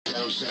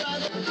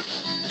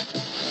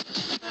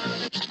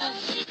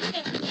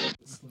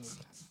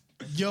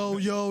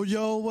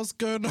Yo, what's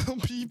going on,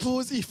 people?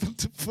 It's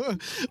Ethan.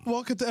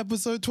 Welcome to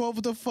episode 12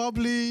 of The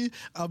Fubbly.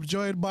 I'm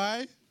joined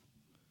by...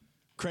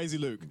 Crazy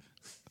Luke.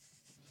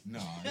 No.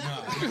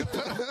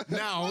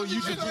 Now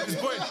you just prove this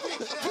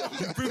point.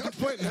 You prove the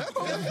point now.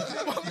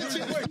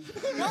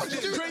 Why would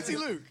you do Crazy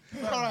Luke?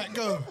 All right,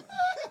 go.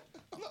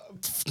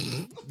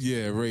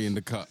 Yeah, Ray in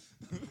the cut.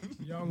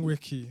 Young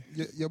Wiki.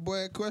 Your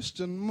boy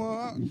question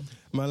mark.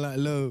 Man, like,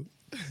 low.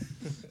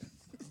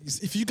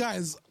 If you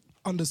guys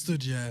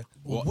understood, yeah,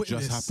 or What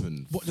just witnessed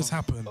happened? What just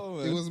happened?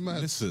 It was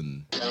mad.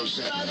 Listen.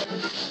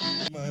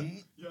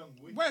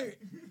 Wait,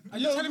 are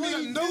you telling me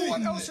that no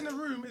one else in the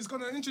room is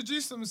going to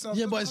introduce themselves?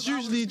 Yeah, but it's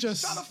usually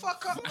just... Shut the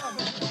fuck up,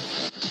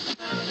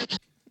 man.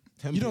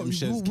 You know,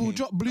 we'll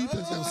drop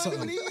bloopers or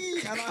something.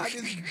 And I had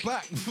his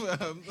back,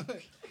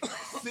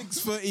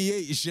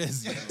 6:38,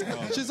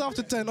 Shez. Just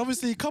after 10.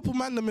 Obviously, a couple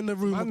man them in the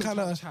room are kind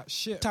of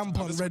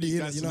tampon ready,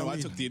 innit? You know what I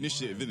mean? took the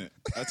initiative, innit?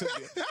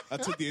 I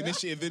took the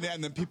initiative, innit?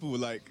 And then people were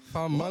like...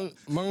 Man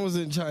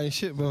wasn't chatting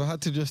shit, but I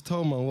had to just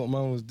tell man what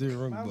man was doing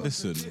wrong. Man But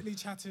was Listen, completely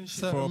chatting shit.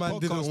 Certain man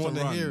didn't want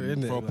to hear it,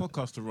 innit? For a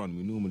podcast to run,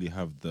 we normally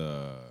have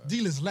the...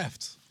 Dealers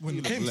left when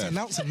it came to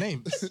announcing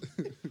names.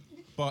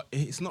 But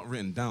it's not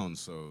written down,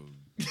 so...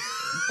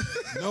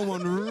 No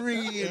one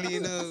really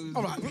knows.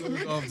 All right.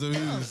 After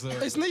me, so.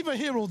 It's neither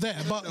here or there,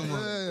 but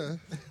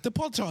the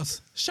podcast,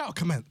 shout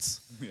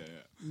commence. Yeah.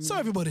 So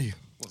everybody,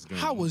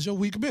 how was your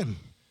week been?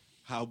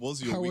 How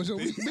was your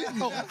week been?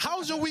 Oh,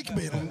 how's your week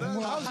been?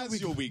 How has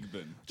your week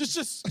been? Just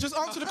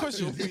answer the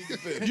question.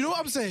 You know what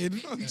I'm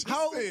saying?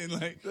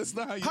 That's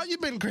not How you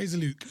been, Crazy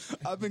Luke?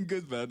 I've been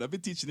good, man. I've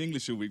been teaching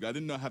English all week. I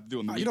didn't know how to do it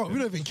on the You know what, we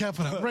don't even care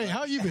for that. Ray,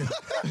 how you been?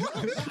 Yeah,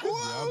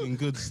 I've been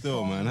good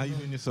still, man. How you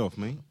been yourself,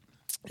 mate?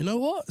 You know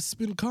what? It's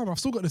been calm. I've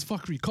still got this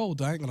fuckery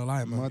cold. I ain't gonna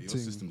lie, man. Your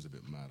system's a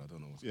bit mad. I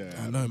don't know what's going on.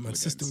 Yeah, I know, man.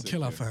 System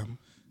killer, fam.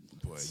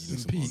 Boy, you need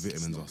some more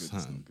vitamins or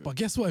something. But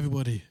guess what,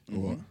 everybody?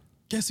 What?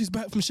 Guess who's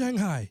back from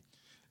Shanghai?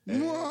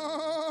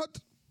 What?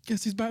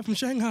 Guess who's back from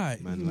Shanghai?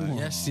 Man,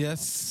 like,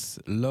 Yes.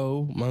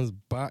 Low, man's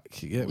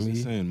back. You get what's me?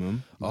 he saying,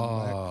 man?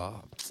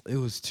 It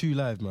was too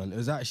live, man. It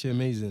was actually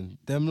amazing.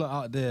 Them lot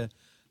out there,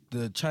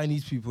 the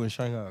Chinese people in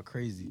Shanghai are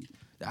crazy.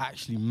 They're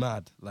actually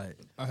mad. Like,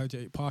 I heard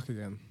you ate Park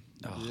again.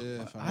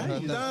 Yeah,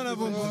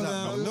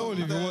 no one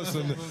even wants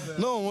to know.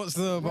 No one wants to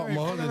know about my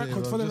holiday.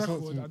 For the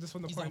record, I just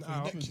want to point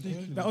out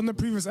that on the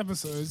previous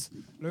episodes,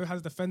 Lo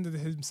has defended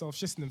himself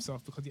shitting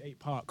himself because he ate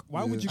Park.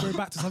 Why would you go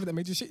back to something that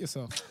made you shit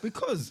yourself?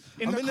 Because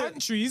In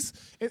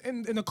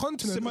the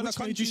continent, Similar which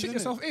made you shit countries,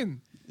 yourself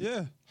in.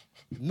 Yeah.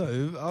 No,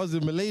 I was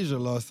in Malaysia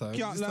last time.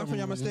 Can't This learn time from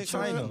your I'm in mistakes.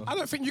 China. I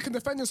don't think you can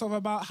defend yourself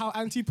about how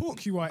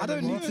anti-pork you are. I don't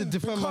anymore. need to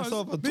defend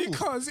myself at all.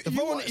 Because If I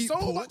you wanna are eat so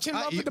pork, much in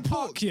I love eat with the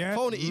pork. pork, yeah? If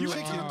I want to eat You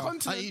chicken, are a I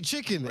continent. eat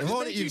chicken. If I Which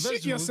want to made you eat shit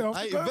vegetables, yourself I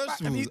to eat go back and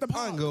vegetables. eat the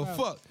I ain't go pork,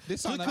 fuck.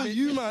 This sound a Because bit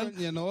you different,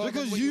 man, you know,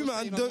 because when you you're man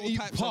saying don't all eat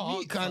types of pork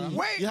meat, and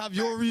Wait, you have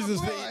your reasons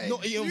for why?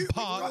 not eating You-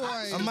 pork,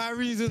 why? and my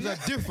reasons are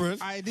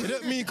different. I It didn't-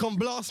 don't mean come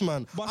blast,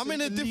 man. But I'm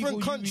in a it's different illegal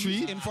you country,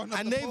 eat in front of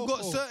and the they've got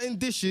popo. certain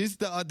dishes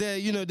that are their,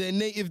 you know, their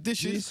native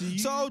dishes.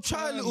 This So I'll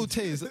try a little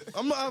taste.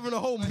 I'm not having a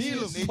whole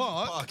meal of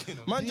pork.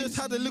 Man just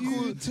had a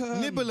little U-turn.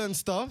 nibble and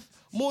stuff.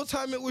 More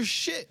time it was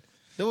shit.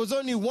 There was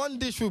only one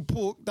dish with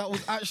pork that was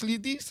actually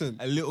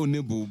decent. A little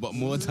nibble, but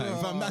more time.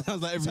 Fam, that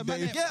sounds like every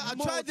day. Yeah, I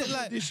tried it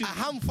like a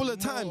handful of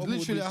times,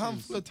 literally a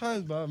handful of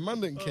times, but man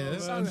didn't care.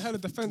 It sounds hella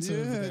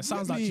defensive. Yeah, It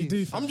sounds get like me. you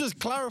do. I'm just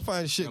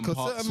clarifying shit Them because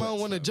heart certain man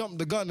sweats, want to fam. jump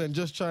the gun and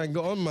just try and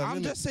get on, man. I'm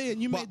innit? just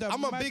saying, you But made the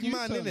I'm a mad big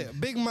man, U-turn. innit?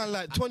 Big man,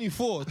 like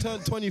 24,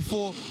 turned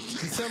 24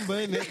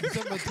 December, innit?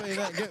 December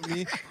 29, get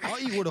me? I'll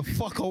eat what the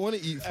fuck I want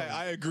to eat, Hey, fam.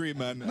 I agree,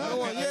 man. No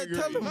one, yeah,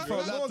 tell them,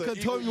 fam. No one can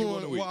tell me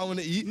what I want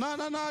to eat.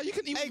 No, you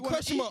can eat. Hey, what you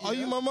question wanna mark, are eat,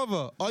 you yeah? my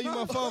mother? Are you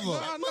my father?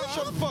 no.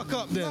 Shut the fuck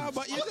up then. No,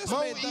 but you just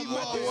I'll made eat that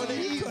what I mad want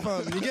to eat,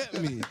 fam. You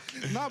get me?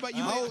 No, but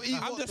you. I'll eat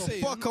I'm what just the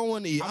saying. fuck I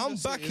want to eat. I'm I'm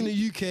just back saying. in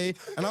the UK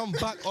and I'm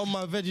back on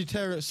my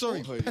vegetarian,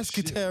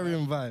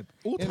 pescatarian vibe.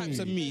 All Get types me?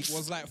 of meat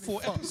was like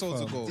 4 episodes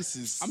fam. ago.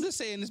 I'm just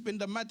saying, it's been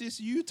the maddest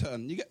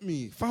U-turn. You get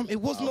me? Fam,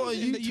 it was not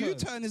a And the U-turn.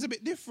 U-turn is a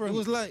bit different. It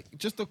was like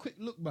just a quick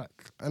look back,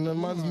 and then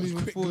man's moving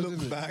Quick forward. look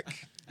innit?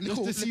 back.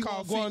 Just to see Look what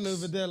how going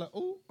things- over there, like,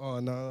 oh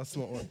no, that's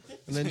not one.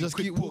 And then just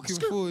keep walking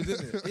forward,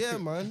 innit? Yeah,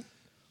 man.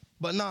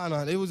 But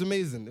nah, it was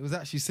amazing. It was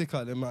actually sick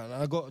out there, man.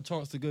 I got a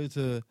chance to go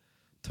to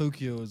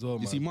Tokyo as well,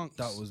 man. see monks?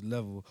 That was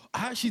level.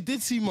 I actually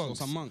did see monks.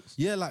 some monks?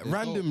 Yeah, like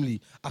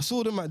randomly. I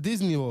saw them at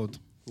Disney World.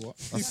 What?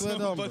 I swear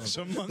down, bro. bunch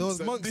of monks There was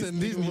at monks in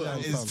Disney World.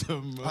 Disneyland, Is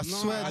fam. the I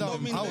swear I down,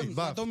 don't mean I was them. I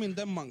bad. don't mean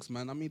them monks,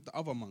 man. I mean the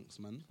other monks,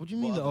 man. What do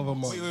you mean the other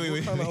monks? Wait.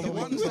 What kind of The other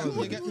ones monks?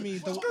 that you get me.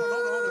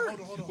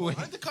 Hold on.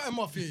 I need to cut him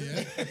off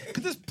here, yeah?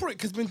 Because this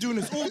prick has been doing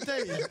this all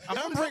day.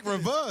 That prick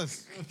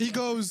reverse. He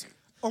goes,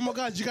 oh my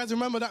God, do you guys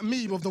remember that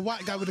meme of the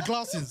white guy with the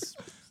glasses?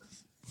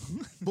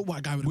 What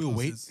white guy with the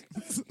glasses?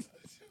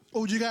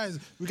 Oh, you guys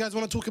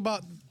want to talk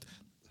about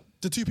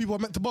the two people I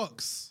meant to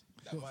box?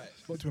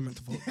 What do I meant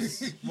to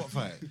box? What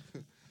fight?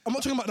 I'm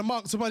not talking about the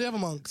monks. About the other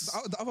monks.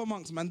 The other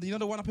monks, man. You know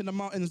the one up in the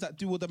mountains that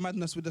do all the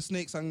madness with the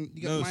snakes and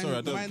you get No, sorry,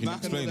 I don't. Can you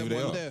explain who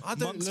they are? I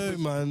don't know,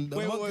 man. The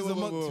monks is a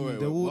monk to me.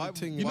 They're all the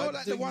thing. You know, Why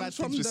like do the they one mad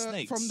from things with the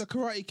snakes?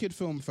 Karate Kid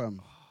film,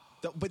 fam.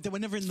 But they were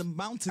never in the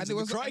mountains. And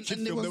In the Karate Kid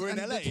film, they were in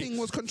LA. The thing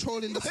was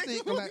controlling the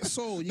snake like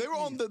soul. They were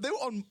on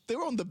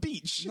the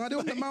beach. No, they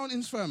were on the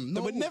mountains, fam.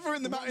 They were never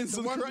in the mountains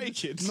of the Karate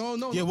Kids.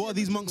 No. Yeah, what are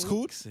these monks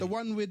called? The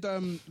one with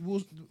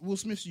Will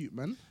Smith's youth,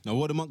 man. No,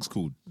 what are the monks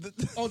called?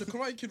 Oh, the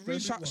Karate Kid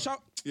The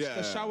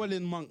Yeah.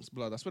 Shaolin monks,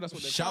 blood. That's what they're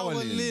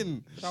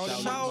Shaolin.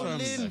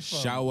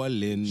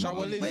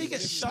 Shaolin. Where you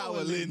get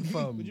Shaolin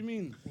from? What do you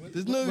mean?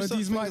 There's no Where such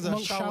these thing as a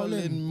monks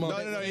Shaolin? Shaolin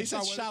monk. No. He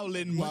said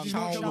Shaolin monks.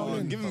 monks Come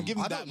on, Shaolin give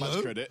him I that don't much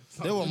know. credit.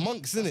 They were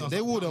monks, innit?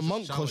 They wore the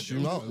monk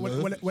costume. I don't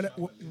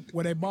know.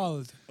 Were they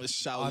bald?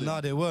 Shaolin.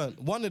 No, they weren't.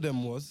 One of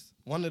them was.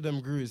 One of them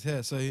grew his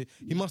hair, so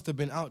he must have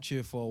been out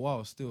here for a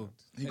while still.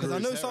 Because grew I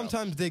his know hair out.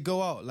 sometimes they go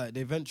out, like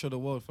they venture the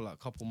world for like a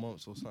couple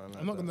months or something.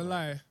 I'm not gonna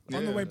lie.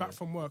 On the Yeah. way back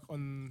from work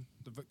on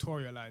the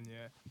Victoria line,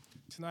 yeah.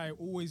 Tonight I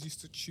always used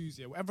to choose,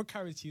 yeah. Whatever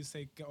carriage you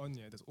say get on,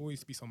 yeah. There's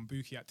always to be some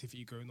bookie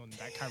activity going on in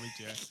that carriage,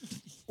 yeah.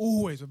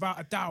 Always, without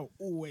a doubt,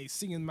 always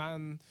singing,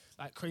 man,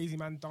 like crazy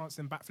man,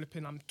 dancing,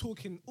 backflipping. I'm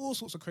talking all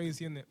sorts of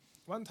crazy in it.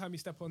 One time you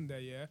step on there,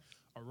 yeah,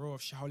 a row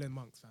of Shaolin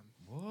monks, fam.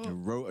 They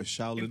wrote a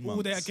Shaolin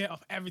All their monks. get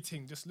off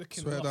everything, just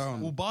looking. Swear lost, down.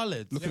 fam. All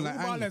barlets. Looking Yeah, like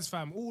all Aang. Barlets,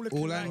 fam. All looking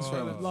All like Aang's,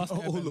 fam. Last All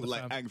Airbender, look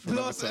like fam. Aang from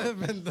Last Avatar.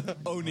 Airbender.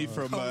 Only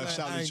from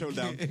Shaolin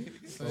Showdown.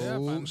 So, yeah,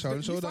 Oh, fam. Shaolin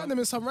You Showdown. find them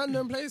in some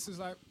random places,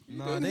 like. you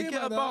Nah, doing they here,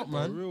 get man, about, that?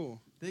 man.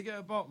 real. They get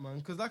about, man.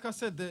 Because like I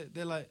said,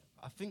 they're like,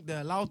 I think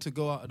they're allowed to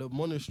go out of the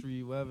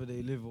monastery wherever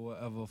they live or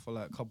whatever for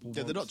like a couple Yeah,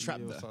 months. they're not a trapped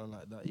year or there. something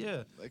like that.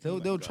 Yeah, They can they'll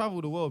let go.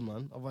 travel the world,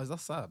 man. Otherwise,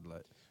 that's sad.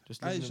 Like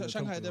just Hey, living in the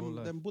Shanghai, temple your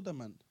whole them life. Buddha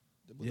man.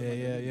 The Buddha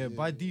Yeah, man, yeah.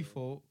 By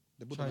default,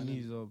 The Buddha man,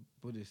 Chinese are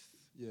Buddhist.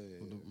 Yeah.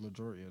 For the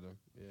majority of them.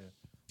 Yeah.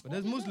 But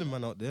there's Muslim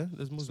man out there.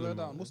 There's Swear Muslim man.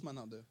 down, out there. Muslim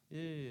out there.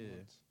 Yeah.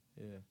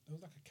 There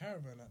was like a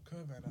caravan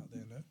out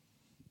there, no?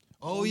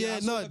 Oh yeah, yeah, I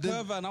saw no, the there's-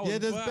 caravan, I was yeah,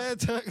 there's whack. bare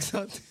Turks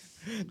out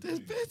there. There's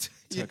bare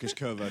Turkish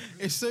curve.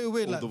 It's so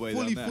weird, All like the way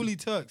down there. fully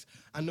Turks,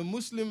 and the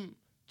Muslim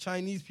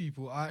Chinese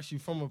people are actually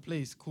from a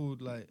place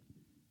called like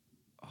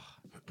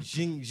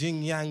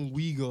Xinjiang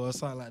Uyghur or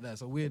something like that.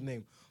 It's a weird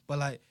name, but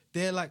like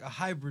they're like a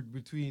hybrid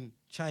between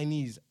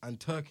Chinese and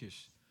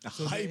Turkish. A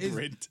there is-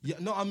 hybrid? Yeah,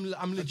 no, I'm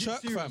legit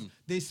Churk serious. fam.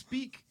 They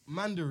speak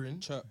Mandarin,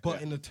 Churk, but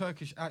yeah. in a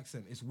Turkish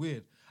accent. It's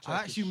weird. I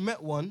actually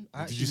met one.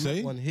 I Did you actually met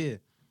say? one here?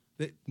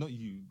 Not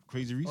you,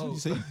 crazy Reese. Oh.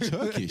 What did you say?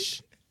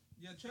 Turkish.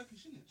 Yeah,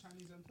 Turkish, isn't it?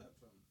 Chinese and Turk,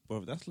 fam.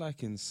 Bro, that's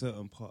like in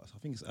certain parts. I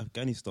think it's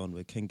Afghanistan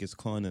where Genghis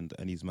Khan and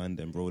his man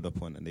them rode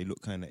up on, and they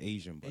look kind of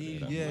Asian. But they're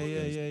like Yeah.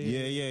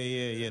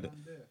 yeah.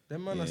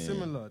 Them man are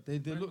similar. They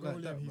look like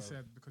Mongolian, that, he bro.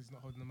 said, because he's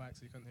not holding the mic,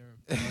 so you can't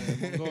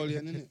hear him.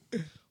 Mongolian,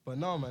 innit? But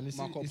no, man,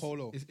 Marco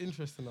Polo. It's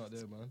interesting out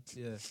there, man.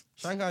 Yeah,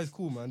 Shanghai is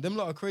cool, man. Them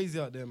lot are crazy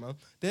out there, man.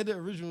 They're the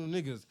original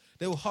niggas.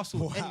 They will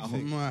hustle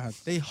anything. Mad.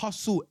 They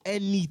hustle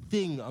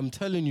anything. I'm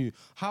telling you.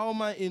 How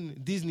am I in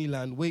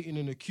Disneyland waiting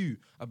in a queue?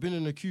 I've been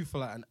in a queue for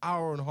like an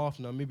hour and a half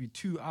now, maybe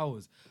 2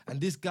 hours,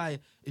 and this guy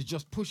is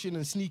just pushing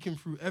and sneaking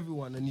through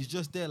everyone, and he's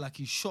just there like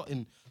he's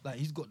shotting, like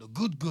he's got the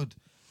good.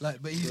 Like,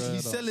 but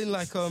he's selling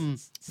like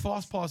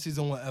fast passes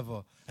and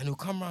whatever, and he'll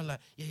come around like,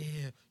 yeah,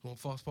 you want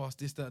fast pass,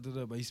 this, that,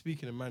 da. But he's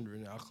speaking in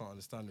Mandarin, I can't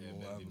understand him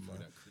or whatever,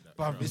 man.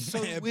 Bruv, it's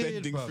so Air weird,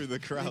 bending bruv. through the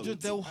crowd.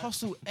 They'll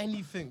hustle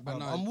anything, bruv.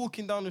 know. I'm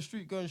walking down the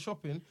street going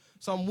shopping,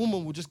 some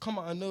woman will just come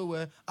out of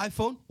nowhere,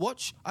 iPhone,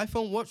 watch,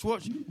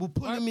 will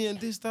pulling me and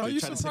this, that. Are you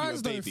trying to sell you a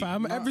surprised though, baby.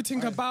 fam?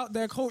 Everything about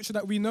their culture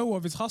that we know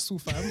of is hustle,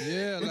 fam.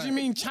 Yeah, What do like- you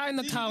mean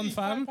Chinatown,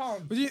 fam?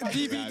 What do you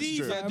DVD,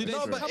 true. fam? Do they-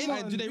 No, but, Come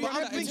on, do they but really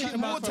I'm like thinking China,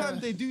 more fam? time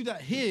they do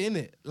that here,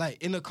 innit?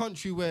 Like in a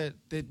country where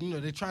they're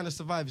trying to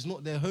survive. It's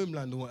not their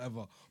homeland or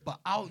whatever. But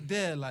out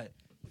there, like,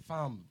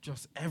 fam,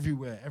 just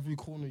everywhere, every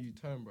corner you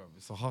turn, bruv.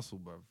 It's a hustle,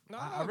 bruv. No,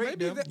 I rate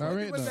maybe them.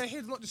 maybe when they're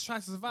here, not just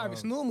trying to survive.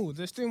 It's normal.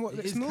 They're doing what It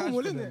it's is cash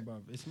normal, for isn't them, it?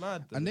 bruv. It's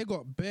mad. And they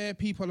got bare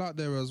people out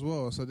there as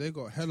well, so they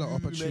got hella Too many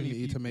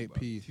opportunity to people, make bruv.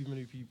 peace. Too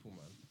many people, man.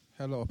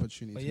 Hella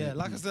opportunity. But to yeah, make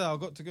like I peace. said, I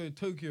got to go to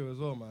Tokyo as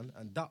well, man,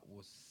 and that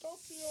was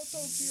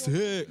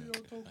Sick.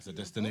 That's a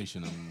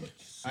destination.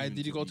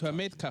 Did you go to a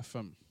maid cafe,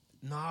 fam?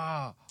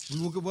 Nah,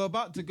 we were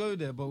about to go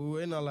there, but we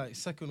were in our like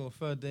second or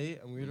third day,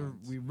 and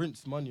we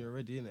rinsed money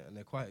already in it, and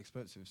they're quite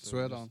expensive. So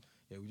Swear we just- down.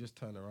 Yeah, we just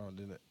turn around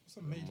in it. What's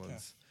a maid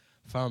Once.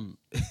 Fam,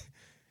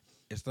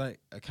 it's like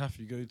a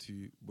cafe you go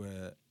to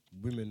where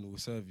women will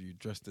serve you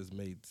dressed as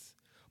maids,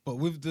 but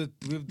with the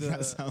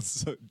That sounds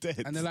so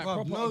dead. And they're like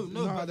Bruv, proper,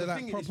 no, but they're the like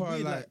thing is, it's proper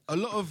weird, like a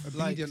lot of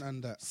like obedient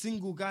and that.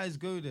 single guys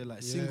go there,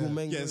 like single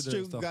men go yeah, there. strip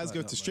and stuff guys like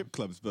go that, to man. strip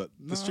clubs, but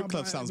the Nah, strip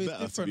club man, sounds it's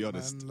better, to be different,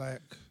 honest. man.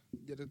 Like,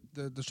 yeah,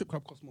 the strip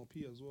club costs more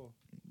P as well.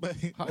 But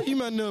How you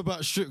man know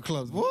about strip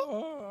clubs? What?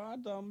 Oh, I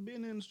done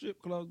been in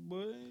strip clubs,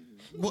 boy.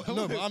 What?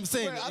 No, but I'm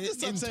saying Wait, I'm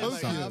just in saying,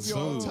 like, Tokyo. out of your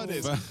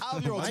alternatives, out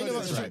of your I know about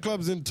alternatives, strip right?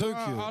 clubs in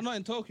Tokyo. I'm not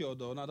in Tokyo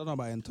though. No, I don't know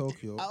about in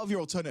Tokyo. Out of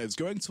your alternatives,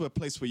 going to a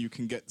place where you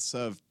can get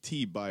served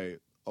tea by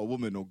a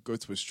woman or go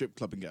to a strip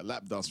club and get a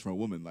lap dance from a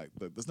woman, like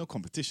there's no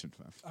competition,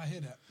 fam. I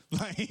hear that.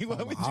 Like,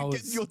 why would I you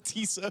get was- your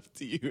tea served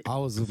to you? I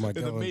was with my In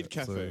the girl maid innit,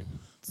 cafe. So,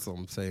 that's what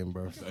I'm saying,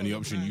 bro. The only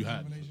option you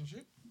had.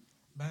 Relationship.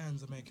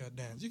 Bands that make her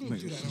dance. You can do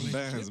that in a relationship.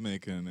 Bands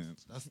making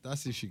it.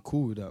 That's if she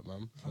cool with that,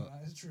 man.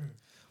 It's true.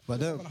 But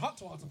then, But hot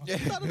to ask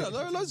if I- No,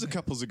 there are loads of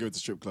couples that go to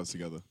strip clubs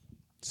together.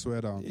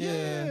 Swear down.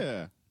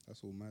 Yeah.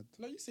 That's all mad.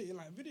 No, you see it in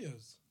like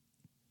videos.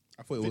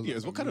 I thought it was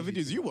Videos. What kind of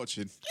videos are you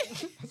watching?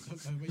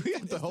 We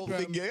had the whole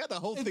thing. Yeah, we had the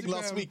whole thing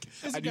last week,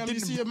 and you Instagram, you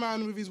didn't. see a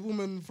man with his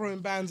woman throwing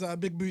bands at a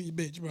big booty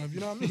bitch, bro. You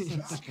know what I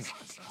mean?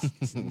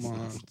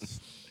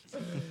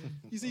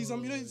 You see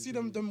some, you don't see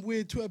them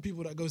weird Twitter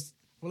people that goes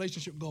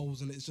relationship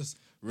goals, and it's just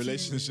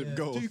Relationship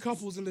goals. two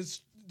couples in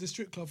the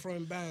strip club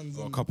throwing bands.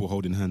 Or a And, couple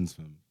holding hands,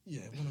 fam.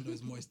 yeah, one of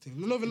those moist things.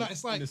 Not even that.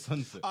 It's like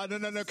sunset.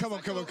 No. Come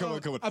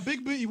on. a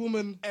big booty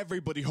woman.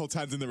 Everybody holds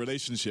hands in the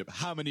relationship.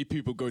 How many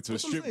people go to a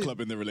That's what I'm strip saying.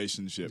 club in the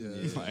relationship?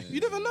 Like,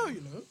 You never know,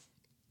 you know.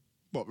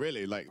 what,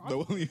 really? Like,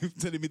 you're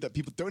telling me that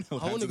people don't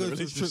hold I hands want to in the go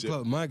to a strip relationship? club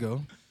with my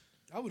girl.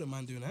 I wouldn't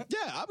mind doing that.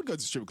 Yeah, I would go to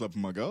a strip club with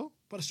my girl.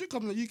 But the strip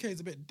club in the UK is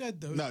a bit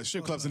dead, though. No,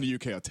 strip clubs in the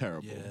UK are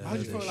terrible. How do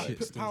you feel like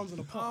put pounds in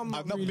a pot?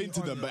 I've not been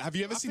to them, but have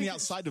you ever seen the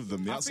outside of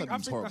them? The outside of I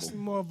them's think horrible. that's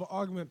more of an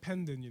argument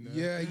pending, you know.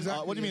 Yeah,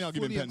 exactly. what do you mean It's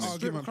argument fully an pending?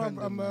 Strip argument club,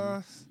 pending,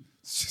 man.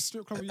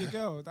 strip club with your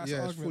girl. That's Yeah,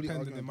 an it's argument fully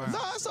pending in my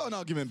argument No, eyes. that's not an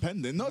argument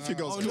pending. Not if your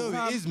girl's Oh cool.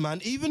 no, it is, man.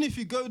 Even if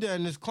you go there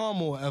and it's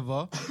calm or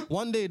whatever,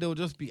 one day they'll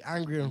just be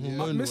angry and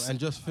hormonal miss- and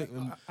just think.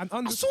 And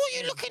I saw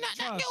you looking at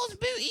that girl's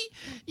booty.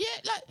 Yeah,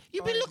 like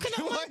you've been looking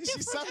at Why mine does she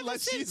different sound ever like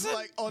she's since.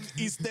 like on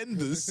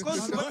EastEnders?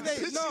 'Cause when they-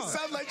 She no.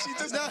 sound like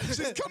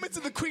she's coming to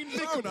the Queen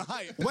Vic on a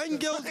hype. When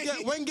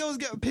girls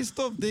get pissed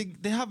off, they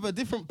have a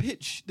different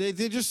pitch. They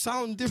just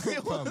sound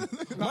different,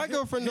 fam. My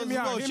girlfriend does me as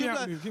out, well. hear She's me out,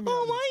 like, Luke, hear me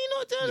 "Oh, out, why you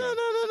not doing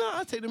no?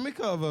 I take the mick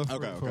out of her.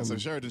 Okay. So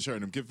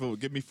Sheridan,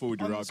 give me forward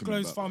your argument.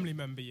 undisclosed about- family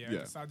member, yeah, Yeah.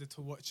 decided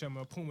to watch a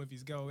porn with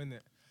his girl in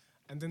it.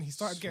 And then he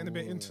started getting a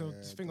bit into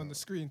this thing on the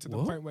screen to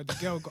the point where the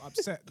girl got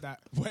upset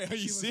that. Wait, are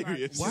you she was like-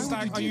 serious? She's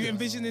like, are you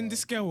envisioning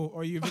this girl or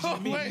are you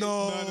envisioning me?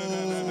 No.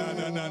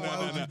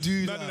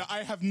 do No.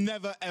 I have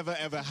never,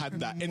 ever had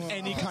that in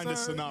any kind of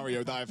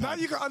scenario that I've Now had.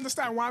 you can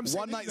understand why I'm saying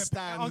One this night is an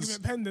stands,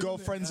 argument pending, isn't it?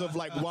 girlfriends of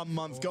like 1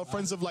 month,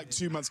 girlfriends of like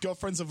 2 months,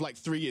 girlfriends of like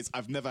 3 years.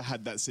 I've never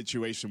had that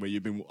situation where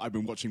I've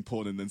been watching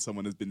porn and then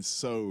someone has been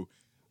so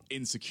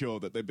insecure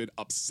that they've been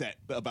upset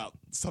about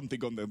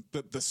something on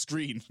the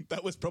screen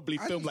that was probably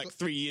I filmed just like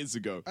 3 years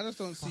ago. I just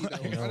don't see that.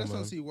 I just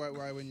don't see why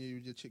when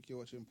your chick you're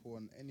watching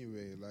porn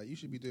anyway. Like you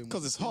should be doing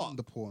 'Cause it's what's hot. in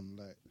the porn.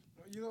 Like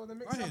You know, they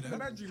mix up in the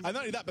bedroom. I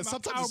know that, but Like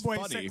sometimes it's cowboy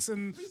funny. sex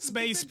and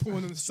space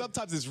porn and stuff.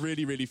 Sometimes it's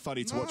really, really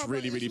funny to No, watch but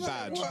really, it's really like,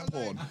 bad what,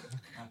 porn.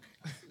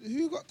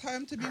 who got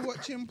time to be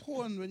watching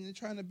porn when you're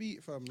trying to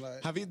beat from?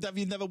 Like Have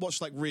you never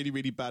watched like really,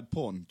 really bad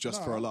porn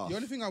just for a laugh? The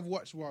only thing I've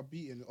watched while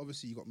beating,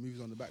 obviously, you got movies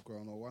on the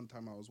background. Or one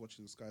time I was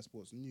watching Sky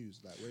Sports News.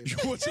 Like, way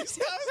back. Watching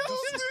Sky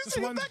Sports News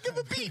in the back of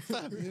a beat,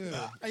 fam.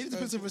 Yeah. I need to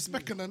put some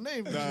respect on her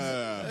name.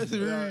 That's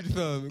rude,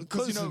 fam.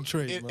 Because you know,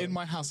 Concentrate, in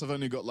my house, I've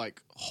only got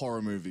like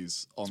horror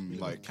movies on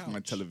like my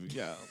television.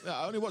 Yeah,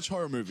 I only watch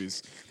horror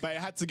movies, but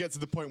it had to get to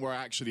the point where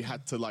I actually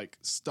had to like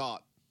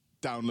start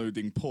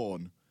downloading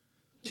porn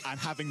and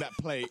having that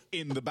play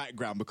in the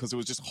background because it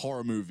was just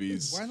horror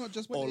movies. Why not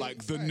just when or they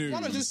like the excite? news Why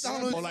not just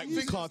download or like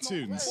music?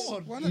 cartoons?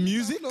 Why not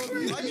Music?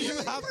 download Why did you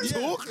have to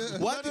talk?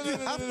 Why did you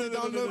have to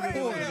download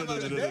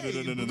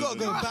porn? We gotta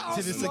go back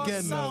to this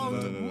again now,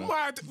 man. Sound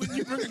mad when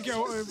you bring a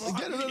girl over.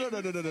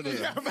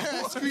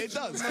 No. It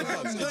does.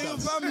 So your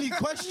family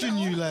question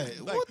you like,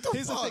 what the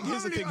Here's the fuck? thing.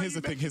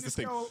 Here's the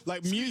thing.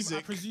 Like music,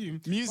 I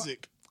presume.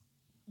 music.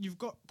 You've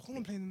got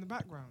porn playing in the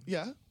background.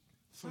 Yeah.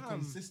 So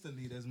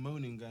consistently, there's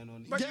moaning going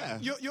on. But Yeah.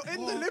 you're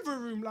in the living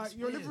room, like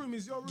your living room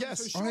is your room. Yes.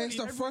 So Oh, surely it's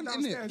the everyone front,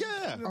 innit? downstairs Yeah.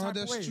 is feeling Are type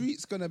the of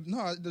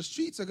way.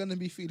 streets are gonna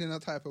be feeling a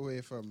type of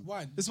way from?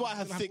 Why? This is what I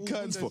have thick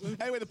curtains for.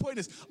 Anyway, the point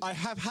is, I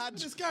have had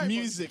This guy,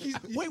 music.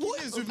 Wait,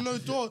 what is with no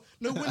door,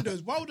 no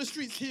windows? Why would the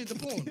streets hear the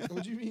porn?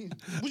 What do you mean?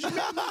 What do you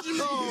mean? What do you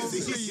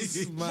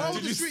mean? Why would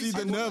Did the you see streets?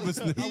 the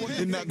nervousness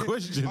in that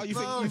question? Oh, you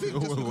think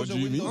just What because do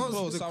your you mean? windows Answer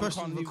closed, the so I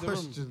question can't with leave the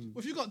room? question.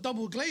 If you got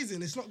double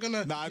glazing, it's not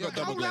gonna. Nah, I got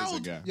double How glazing,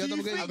 loud yeah. do Yeah, you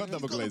double think glazing. I got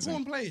double you've the glazing.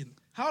 porn playing?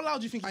 How loud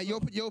do you think?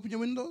 You open your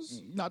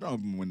windows? No, I don't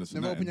open windows.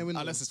 Never open your windows?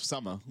 Unless it's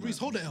summer. Reese,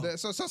 hold it.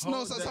 So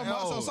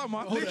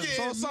summer.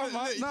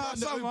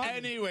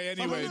 Anyway.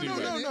 No,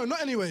 not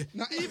anyway.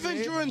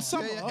 Even during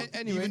summer.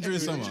 Anyway, Even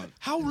during summer.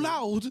 How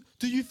loud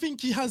do you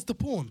think he has the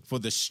porn? For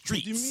the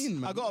streets. What do you mean,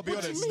 man? I gotta be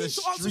What do honest. you mean? the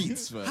So answer me.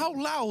 streets, man. How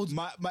loud?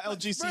 My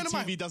LG Bear in CTV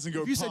mind, doesn't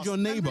go if you said past your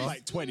neighbour-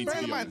 like 20 Bear to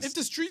in be mind, if honest.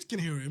 the streets can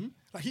hear him,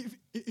 like if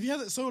he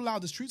has it so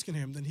loud the streets can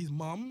hear him, then his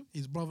mum,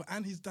 his brother,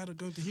 and his dad are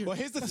going to hear Well, it.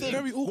 here's the That's thing.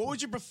 very awkward. What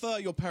would you prefer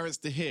your parents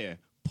to hear?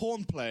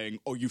 Porn playing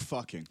or you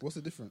fucking? What's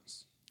the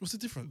difference? What's the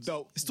difference?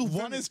 So It's still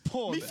one very- is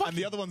porn Me and fucking.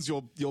 the other one's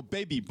your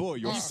baby boy,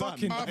 your son.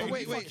 fucking. But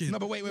wait. fucking- No,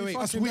 but wait. That's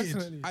Fucking weird.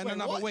 definitely. I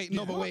know, what? wait.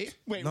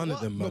 Wait, None what?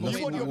 of them, man. No, That's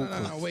wait, what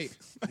no,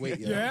 wait.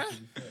 Yeah?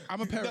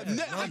 I'm a parent.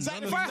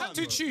 Exactly. If I had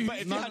to choose, But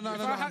if you had- if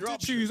I had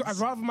to choose, I'd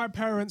rather my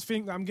parents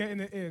think that I'm getting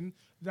it in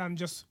than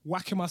just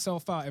whacking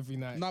myself out every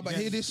night. No, but Yeah.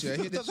 hear this, yeah.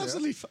 Hear this, That's yeah.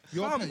 really fu-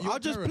 I'll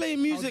just parent, play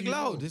how music do you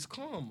loud. know? It's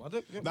calm. I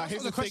don't. Now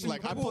here's the thing,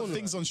 like I put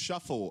things on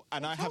shuffle,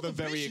 and I have a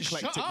very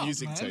eclectic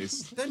music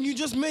taste. Then you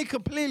just make a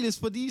playlist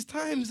for these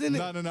times, innit?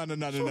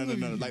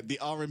 No. Like the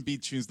R&B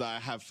tunes that I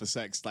have for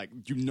sex, like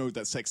you know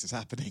that sex is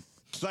happening.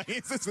 Like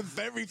it's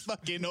very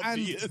fucking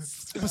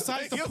obvious.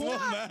 besides the Come porn-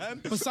 on, man.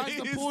 Besides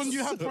the porn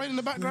you have playing in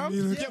the background?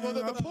 Yeah, well,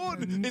 the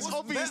porn is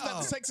obvious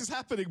that sex is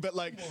happening, but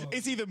like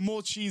it's even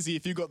more cheesy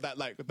if you got that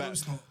like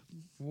that.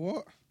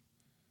 What?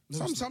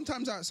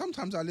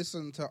 Sometimes I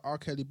listen to R.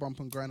 Kelly bump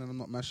and grind and I'm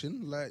not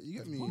mashing. Like, you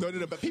get me?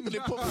 No, but people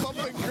that put bump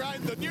and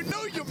grind on, you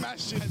know you're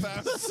mashing,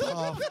 fam.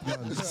 Soft,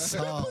 man.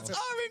 Soft.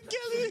 Aaron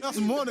Kelly. That's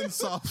more than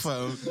soft,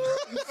 fam.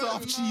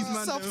 Soft cheese,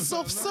 man.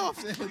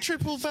 Soft.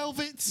 Triple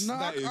velvets. No,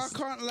 That I is-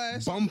 can't lie.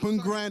 Bump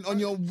and grind on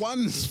your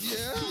ones.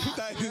 Yeah,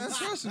 That is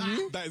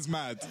that that is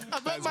mad. That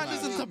is Man, mad.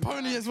 listen to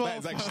Pony as well. That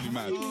is actually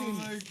mad. Oh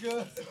my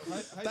god.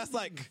 That's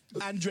like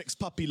Andrex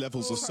puppy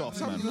levels of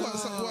soft, man.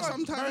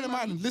 sometimes Bearing in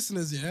mind,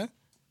 listeners, yeah?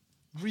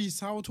 Reese,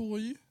 how tall are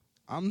you?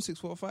 I'm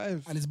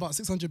 6'5". And it's about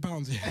 600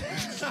 pounds, yeah.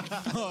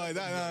 Oh, So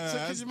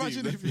that's could you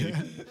imagine deep. if you're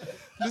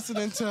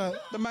listening to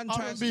The man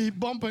tries. R&B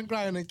Bump and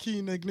Grind and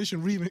Keen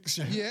Ignition remix,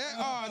 yeah? Yeah,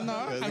 oh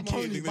no. And Key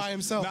Pony Ignition. by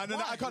himself. No,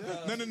 I can't.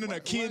 No.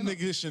 Key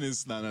Ignition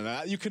is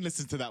no. You can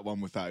listen to that one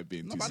without it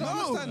being too but I soft.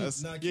 don't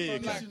understand. That's- Yeah, you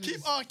can.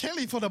 Keep R.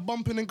 Kelly for the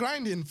bumping and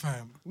grinding,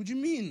 fam. What do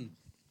you mean?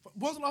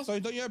 When's the last So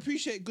don't you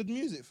appreciate good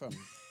music, fam?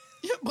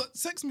 Yeah, but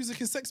sex music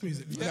is sex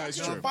music. Yeah,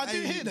 it's true. But I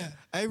do hear that.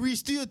 Hey,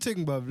 Reese, do your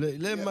thing, bruv.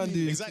 Let man do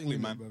his exactly,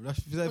 thing, man. bruv.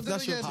 That's then your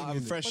again, thing, I'm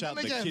innit? fresh But out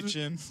the then again-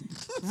 kitchen.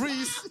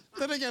 Reese,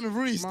 then again,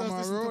 Reese Mama does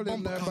listen to rolling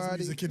bumper their house body.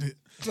 music, innit?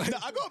 No,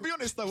 I gotta be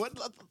honest though,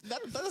 that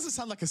doesn't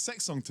sound like a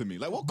sex song to me.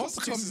 Like, what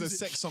constitutes as a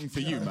sex song for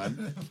you,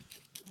 man?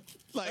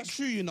 Like, That's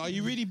true, you know. Are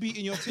you really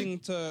beating your thing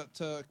to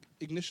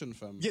Ignition,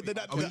 fam? yeah,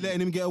 Are we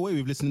letting him get away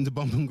with listening to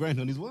Bump and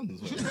Grind on his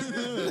ones?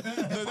 no,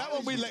 that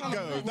one we let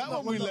go. That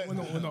one we let. we're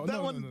not. That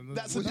No, one, no, no, no.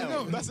 that's an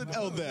L. That's an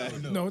L there.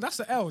 No, that's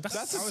an L. That's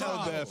That's an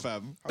L there,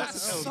 fam. That's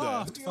That's an L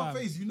soft, there. fam.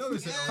 You know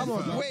it's Come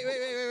on, man.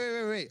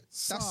 Wait.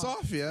 That's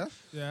soft, yeah?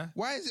 Yeah.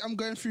 Why is it I'm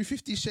going through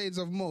 50 Shades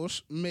of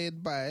Mosh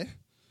made by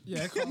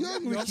Yeah, come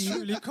Young on. Ricky?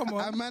 Truly, come a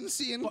on. man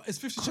seeing But it's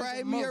 50 Shades Cry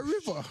of Me a Mosh.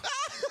 River?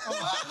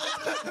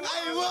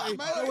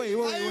 Wait.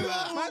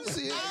 Man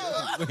seeing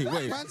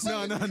Man seeing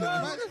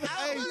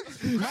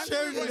No.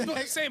 It's not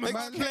the same as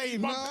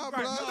Explain, Bump no, and Grind.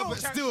 bro. No, But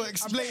still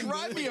explain.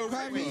 Cry Me a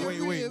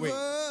Wait.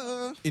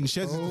 River. In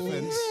Shed's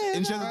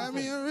defense, Cry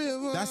Me a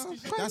River.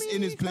 that's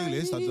in his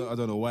playlist. I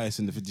don't know why it's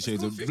in the 50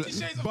 Shades of. 50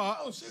 Shades of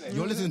But Mosh, innit?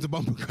 you're listening to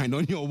Bump and Grind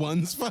on your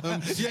ones, fam.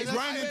 Yeah, it's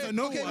grinding to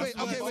no Okay, one. wait.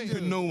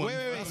 Bumping no one.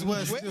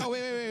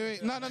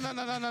 Wait. No.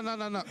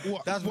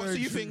 What? That's What very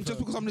do you true, think? Just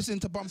because I'm listening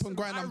to Bump and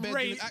Grind, I'm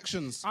doing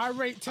actions. I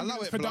rate I love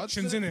Timbaland's it, blood.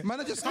 productions, innit? Man,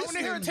 I just I want to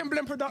hear a listen.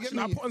 Timbaland production.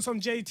 Get I me? put on some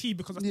JT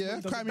because that's Yeah,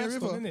 the Cry Me a best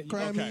River. one, innit?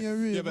 Cry Me a Yeah,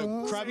 River.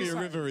 but Cry Me a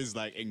River is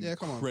like Yeah,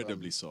 come on,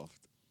 incredibly soft.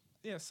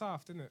 Yeah,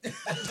 soft, innit?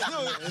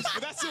 No,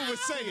 but that's all we're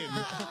saying.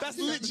 That's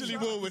literally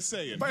what we're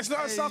saying. But it's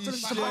not as soft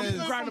as the Bump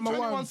and Grind number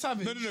 21 one.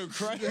 Savage. No,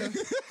 Cry.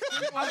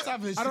 21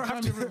 Savage. I don't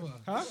have to. to.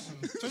 Huh?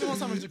 21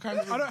 Savage to Crime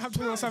Me a I don't have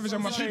 21 Savage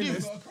on my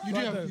playlist. You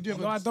do have.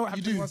 No, I don't have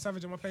You do. 21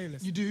 Savage on my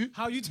playlist. You do.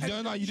 How you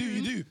tell? No, you do.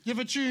 You have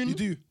a tune. You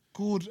do.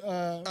 Called.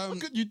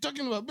 You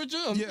talking about?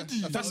 Yeah.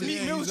 That's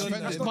Meek Mill tune.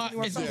 That's not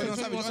 21 It's Savage.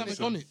 21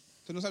 Savage on it.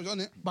 So no Savage on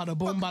it. Bada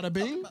boom, bada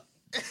bing.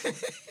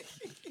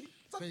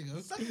 There you go.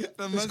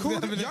 It's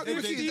called Young 50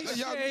 Ricky Shades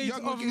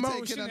of taking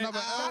Motion. another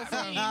L,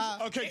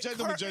 fam. Okay,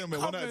 gentlemen,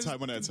 one at a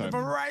time. The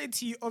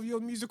variety of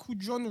your musical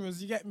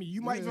genres, you get me?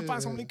 You might even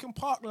find some Linkin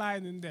Park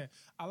line in there.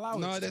 Allow it.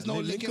 No, there's no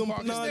Linkin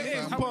Park. No, in there,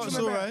 Linkin fam. Park's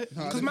alright.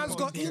 Because man's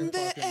got in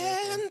the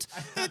end,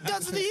 it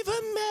doesn't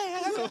even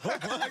matter.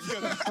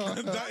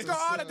 Let's go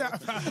all of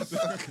that.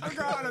 Let's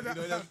go all of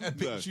that.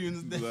 Epic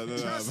tunes there.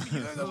 Trust me,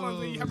 you know the ones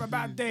where you have a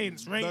bad day and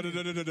it's raining.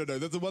 No. They're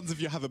the ones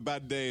if you have a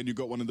bad day and you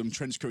got one of them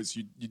trench coats,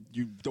 you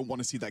don't want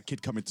to see that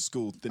kid coming to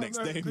school the next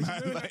day, Because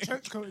man. you know that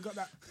trench coat, you got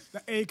that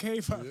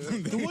AK for.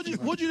 So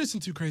what do you listen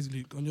to, Crazy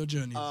Luke, on your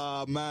journey?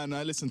 Man,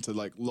 I listen to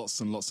like lots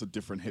and lots of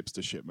different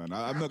hipster shit, man.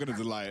 I'm not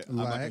gonna lie, I'm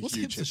like a What's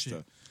huge hipster hipster.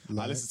 shit?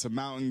 I listen to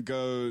Mountain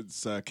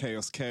Goats,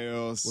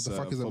 Chaos. What the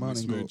fuck is a Bobby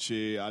Mountain Goat?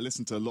 Smoochie. I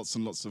listen to lots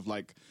and lots of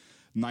like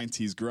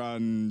 90s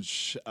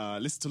grunge.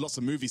 Listen to lots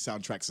of movie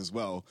soundtracks as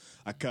well.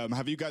 Like,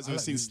 have you guys ever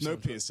seen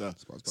Snowpiercer?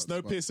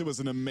 Snowpiercer was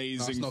an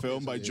amazing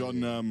film by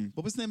John.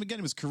 What was his name again?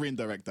 It was a Korean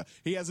director.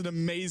 He has an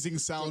amazing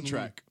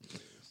soundtrack.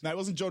 No, it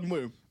wasn't John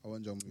Woo. I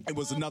want John Woo. It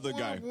was another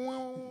guy.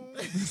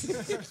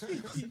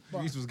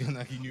 Reese was going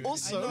like he knew.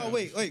 Also, No,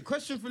 wait.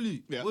 Question for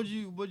Luke. Yeah. What do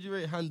you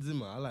rate Hans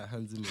Zimmer? I like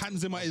Hans Zimmer. Hans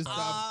Zimmer is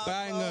the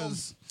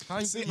bangers.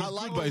 See, I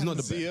like but he's not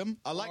the Hans Zimmer.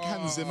 I like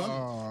Hans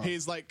Zimmer.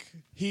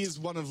 He is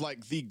one of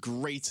like the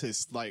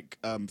greatest like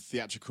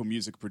theatrical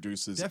music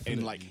producers Definitely.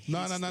 in like No.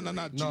 history. Do you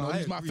know I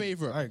who's my agree.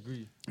 favorite? I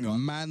agree.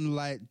 Man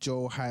like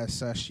Joe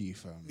Hisashi,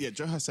 fam. Yeah,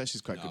 Joe Hisashi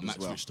is quite good as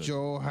well.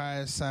 Joe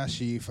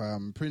Hisashi,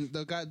 fam.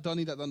 The guy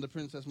Donnie that done the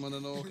Princess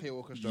Mononoke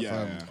Orchestra. Orchestra,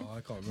 Yeah, fam. yeah. Oh,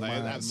 I can't Like,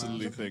 remember. an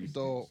absolute thing.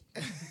 Dope.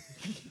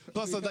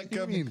 Plus, like,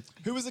 you mean?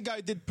 who was the guy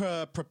who did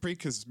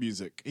Paprika's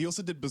music? He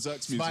also did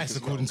Berserk's music. Spice,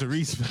 as well. according to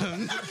Reese,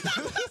 man.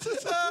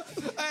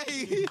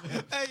 Hey,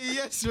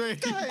 yes, Ray.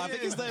 I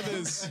think his name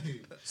is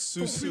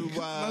Susu.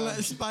 Man, like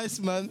Spice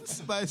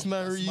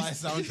Man Reese.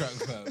 Spice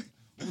soundtrack, fam.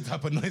 All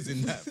type of noise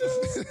in that.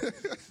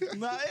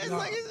 Nah, it's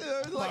like,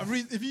 But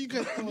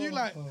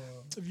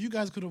if you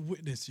guys could have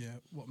witnessed, yeah,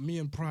 what me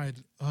and Pride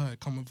heard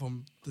coming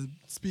from the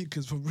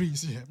speakers from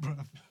Reese, yeah, bro.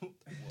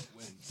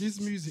 This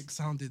music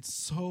sounded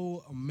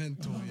so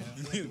mental,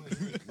 yeah.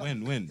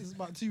 When? It's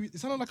about 2 weeks.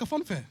 It sounded like a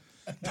fun fair.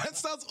 that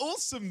sounds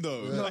awesome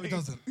though. No, Like, it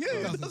doesn't. Yeah, it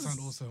it doesn't does. sound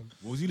awesome.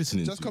 What was you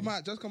listening Just to? come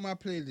out.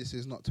 Playlist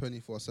is not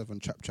 24/7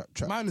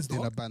 trap. Mine is in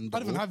not. a band. I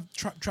don't even have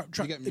trap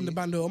get in the me?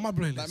 band on my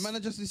playlist. Like, man, I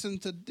just listen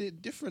to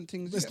different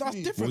things. It's you get not me?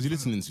 different. What was you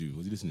listening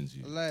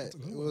to? Like,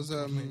 it was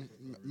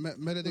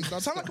melodic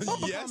Sound like a dubstep. bumper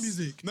car Yes.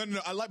 music. No,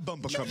 I like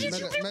bumper car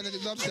music.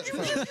 Melodic dubstep.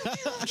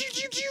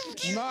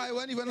 fam. No, it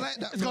wasn't even like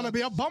that. It's gonna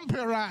be a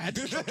bumper ride.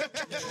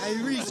 Hey,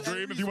 Reese.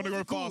 Scream if you want to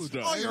go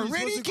faster. Oh, you're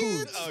ready,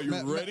 kids? Are you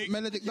ready?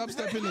 Melodic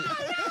dubstep, innit?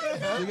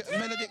 You get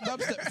melodic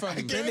dubstep from.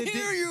 Benedict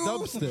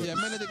Dubstep. Yeah,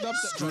 melodic dubstep.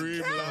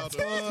 Scream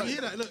louder. You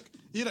hear that? Look,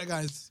 you hear that,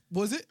 guys?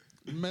 What was it?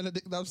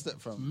 Melodic dubstep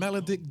from.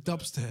 Melodic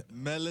dubstep.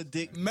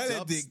 Melodic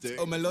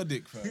Or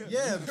melodic, fam.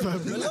 Yeah, bro.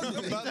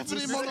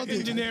 Definitely melodic.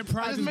 Engineer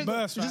Pride is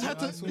burst. You just had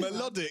to.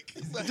 melodic.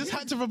 Just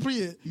had to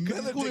repeat it.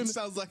 Melodic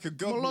sounds like a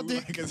god.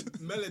 Melodic.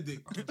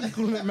 Melodic.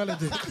 Calling it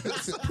melodic.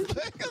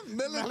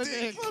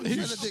 Melodic.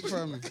 Melodic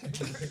from.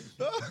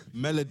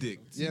 Melodic.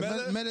 Yeah,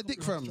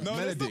 melodic from. No,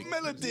 that's not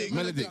melodic.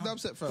 Melodic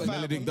dubstep from.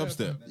 Melodic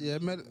dubstep. Yeah,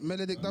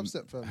 melodic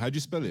dubstep from. How'd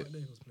you spell it?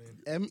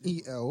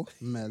 MEL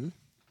Mel.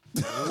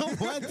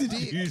 Why did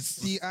you use?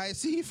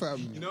 DIC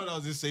from. You know that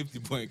was his safety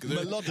point because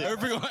Melodic.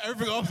 everything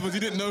afterwards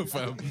you didn't know,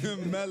 fam.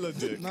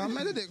 Melodic. No,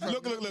 melodic from.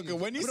 Look.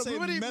 When you say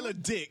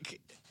melodic,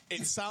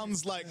 it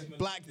sounds like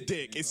black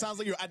dick. It sounds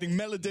like you're adding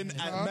melanin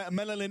and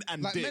melanin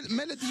and Like dick.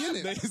 melody,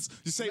 innit?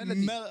 You say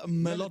Melody.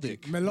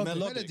 melodic.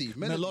 Melody.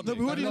 Melodic. No,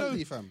 we already know.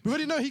 Melody, fam. We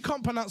already know he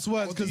can't pronounce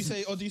words Or do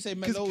you say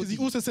because melody? he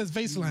also says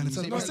bass line. It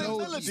says No, bass line.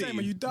 melody. Same,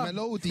 are you done?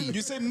 Melody.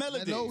 You say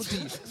melody.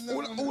 Melody.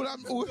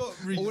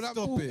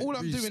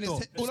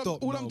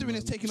 All I'm doing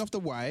is taking off the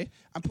Y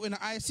and putting an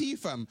IC,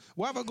 fam.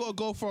 Why have I got to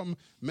go from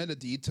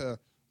melody to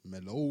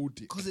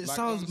melodic? Because it Like,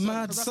 sounds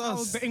mad That's how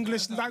sus. the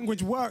English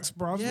language works,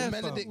 bro. Yeah,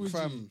 melodic,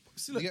 fam.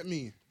 You get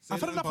me? I've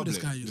had enough of this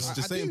guy. You know.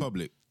 Just say it in do.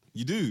 public.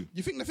 You do.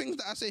 You think the things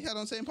that I say here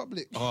don't say in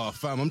public? Oh,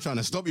 fam, I'm trying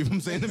to stop you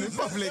from saying them in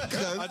public.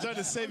 I'm trying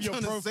to save your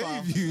trying to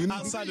profile save you.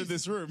 outside of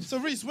this room. So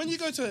Reese, when you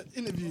go to an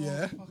interview,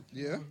 yeah,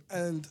 Yeah.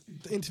 and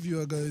the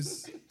interviewer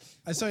goes,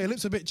 "I saw your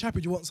lips are a bit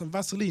chappy. Do you want some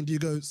Vaseline?" Do you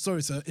go,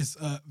 "Sorry, sir, it's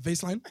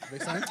baseline"?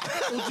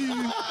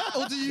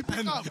 or do you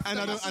pick up?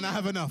 And I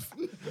have enough.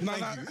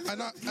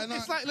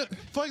 It's like, look,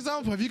 for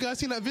example, have you guys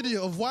seen that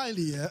video of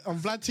Wiley, yeah, on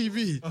Vlad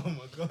TV? Oh my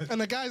god!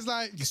 And the guy's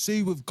like, You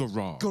see with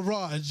garage.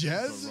 garage,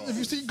 yeah. Have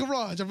you seen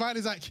garage? And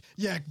Wiley's like,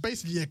 yeah,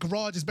 basically, yeah,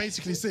 garage is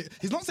basically sick.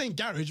 He's not saying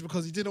garage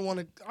because he didn't want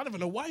to. I don't even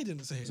know why he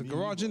didn't say it. It's a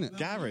garage, innit?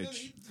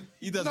 Garage.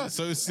 He does it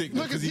so sick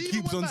No, because he he's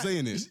keeps the one on that-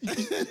 saying it.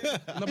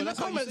 No, in the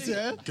comments,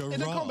 yeah. In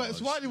the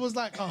comments, Wiley was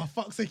like, "Oh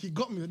fuck's sake, he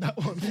got me with that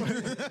one."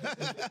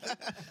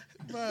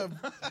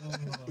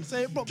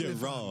 Say it properly.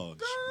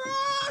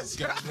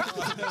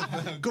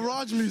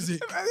 Garage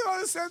music. If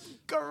anyone said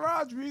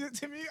garage music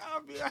to me,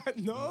 I'd be like,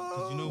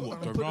 no. You know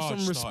what? Put Garage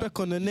some respect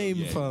on the name,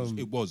 Yeah, fam.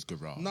 it was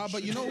garage. Nah,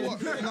 but you know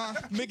what? Nah,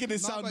 Making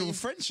it sound but all you-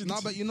 French. Nah,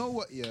 but you know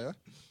what? Yeah,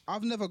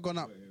 I've never gone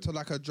up to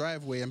like a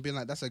driveway and been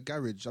like, "That's a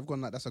garage." I've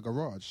gone like, "That's a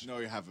garage." No,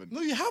 you haven't.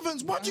 No, you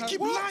haven't. Why do you keep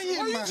lying,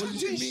 man? What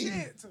do you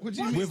mean? What do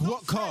you mean? With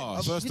what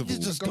car? First of all,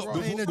 just got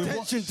garage. paying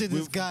attention to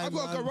this guy. I've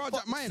got a man. garage at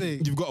Fuck's mine.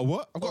 sake. you've got a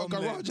what? I've got a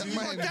garage at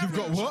mine. You've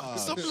got what?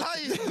 Stop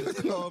lying.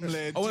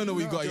 I want to know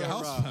what you got at your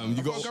house, fam. You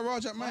I've got a got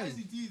garage at mine.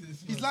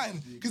 He's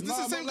lying because this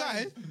is the same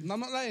guy. No, I'm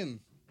not lying.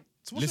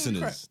 So what's wrong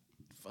with listeners.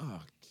 Fuck,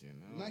 you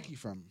know. Nike,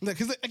 fam.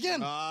 Because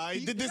again,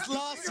 He did this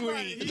last you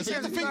week. have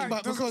to think Nike,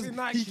 about doesn't because say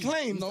Nike. he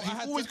claims No, I he's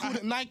had always to- called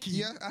it Nike.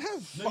 Yeah, I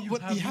have.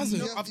 But he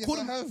hasn't. Yeah, I've yes, called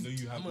I him. have. No,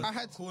 you haven't. I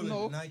had Call it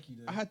no. Nike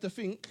then. I had to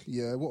think.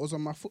 Yeah, what was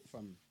on my foot,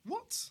 fam?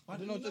 What? I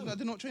didn't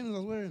know what trainers I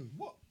was wearing.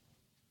 What?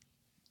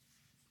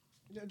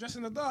 You're dressed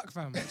in the dark,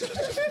 fam.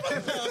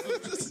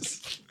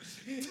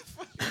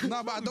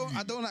 No, but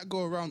I don't like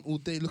go around all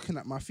day looking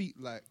at my feet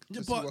like.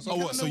 to see but- what's Oh, on.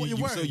 what, What? know So what you're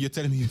so wearing. you're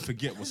telling me you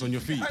forget what's on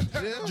your feet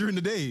during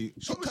the day?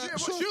 Short time, What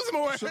short, shoes am I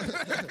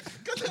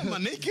wearing? Am I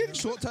naked?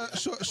 short time,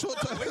 short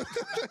time,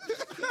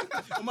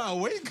 Am I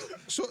awake?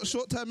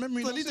 short time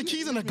memory. So I loss, leave the innit?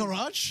 keys in the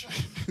garage.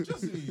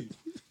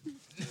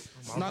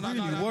 No,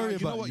 worry you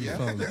know about what? you, Yeah.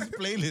 fam.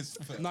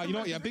 Playlist. No, you know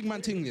what? Yeah, big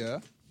man thing. Yeah.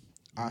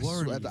 I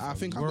Worry swear me, that I fam.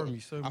 think Worry me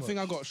so I think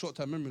I got short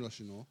term memory loss.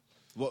 You know.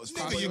 What's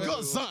Nigga, you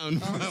got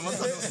something.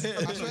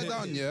 I swear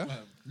down. Yeah.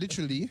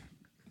 Literally,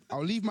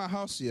 I'll leave my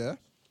house. Yeah.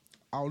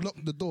 I'll lock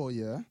the door.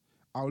 Yeah.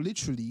 I'll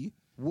literally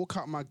walk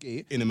out my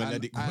gate In a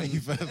melodic and- way,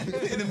 fam.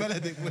 In a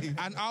melodic way.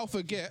 and I'll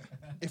forget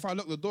if I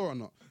lock the door or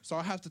not. So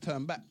I have to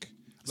turn back.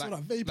 It's all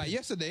like vaping. Like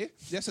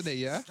yesterday,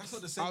 yeah. That's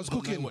not the same I was as not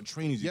knowing cooking. what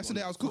trainers you've Yesterday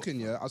got I was cooking,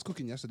 yeah. I was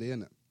cooking yesterday,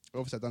 innit?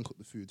 Obviously I done cook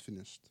the food,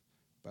 finished.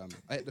 Bam.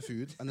 I ate the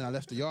food and then I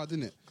left the yard,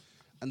 innit?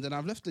 And then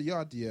I've left the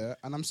yard, yeah,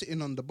 and I'm sitting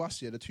on the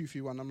bus, yeah, the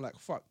 231. I'm like,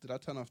 fuck, did I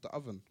turn off the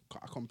oven?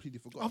 I completely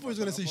forgot. I thought he was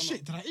gonna say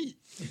shit. Did I eat?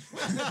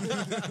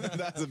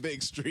 That's a bit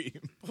extreme.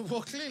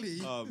 Well, clearly,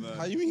 Oh man.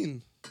 How you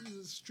mean?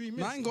 stream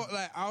Man, I ain't got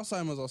like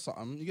Alzheimer's or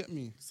something. You get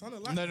me? Sounded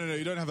like No,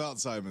 you don't have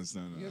Alzheimer's.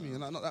 No. You get me?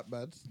 Like, not that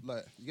bad.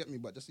 Like, you get me?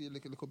 But just a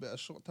little bit of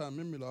short-term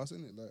memory loss,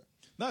 innit? Like,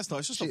 No, it's not.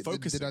 It's just shit, not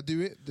focusing. did I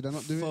do it? Did I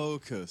not do it?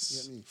 Focus.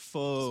 You get me?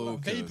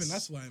 Focus. vaping.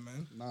 That's why,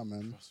 man. Nah,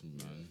 man.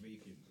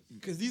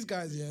 Because these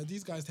guys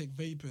take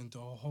vaping to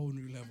a whole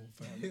new level,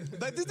 fam.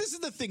 Like, this is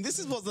the thing. This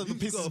is what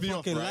pisses me off.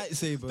 fucking Right?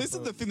 lightsaber, This is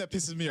bro. the thing that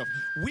pisses me off.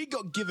 We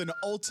got given an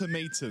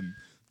ultimatum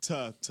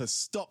to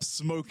stop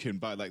smoking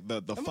by like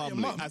the not your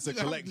family mum. as a You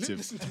have- collective.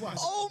 listen to us.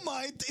 Oh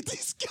my!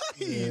 This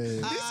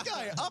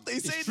guy, after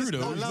he's saying true this,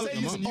 though. he's Look,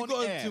 saying this man, you on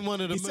got air. him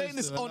one of the He's saying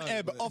most, this on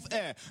air, but man. off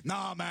air.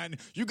 Nah, man,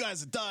 you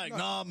guys are dying.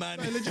 Nah, man,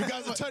 you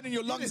guys are turning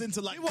your lungs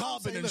into like You what I'm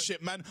carbon saying, and look.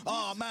 shit, man.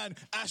 Oh man,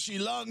 ashy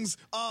lungs.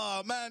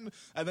 Oh man,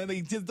 and then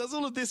he does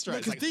all of this right.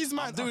 Because It's like, these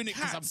men I'm doing it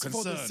because I'm cats for the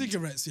concerned.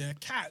 cigarettes, yeah,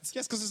 cats.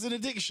 Yes, because it's an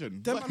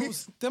addiction. Them Like-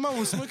 man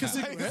will smoke a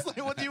cigarette. It's like,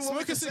 what do you want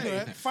smoke me a to say?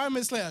 cigarette. 5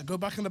 minutes later, go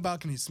back on the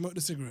balcony, smoke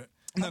the cigarette.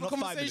 No, Have a not 5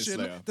 minutes conversation.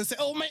 later. They say,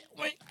 "Oh mate,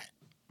 wait,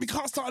 we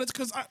can't start this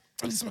because I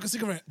need to smoke a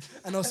cigarette."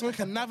 And they'll smoke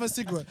another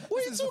cigarette. What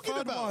are you This is the talking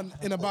third about? one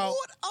in about.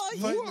 What are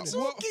you 30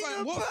 talking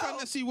minutes. What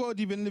fantasy world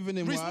you been living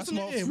in? Reece, Where I what's in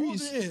smoke your ear? three,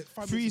 What's in your ear?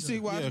 5 three, minutes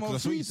ago. where I Yeah, smoke 'cause I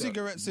saw three you that.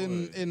 cigarettes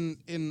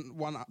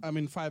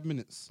in 5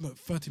 minutes. No,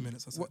 30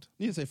 minutes. I said. What?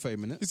 You didn't say 30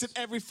 minutes. He said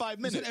every 5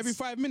 You minutes. said every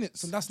 5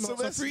 minutes. So that's not. So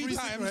so that's three three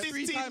times. cigarettes, 3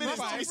 15 times minutes,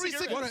 5. three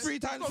cigarettes. What's 3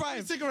 times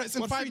 5? Cigarettes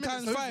in What's 5 3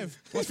 minutes. times 5?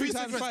 What's 3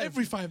 times cigarettes 5?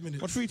 every 5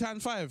 minutes. What's 3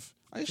 times 5?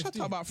 I shut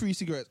up about 3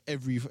 cigarettes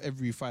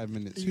every 5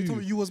 minutes. You told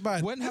me you was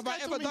bad. When have This I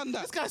guy ever told me- done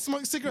that? This guy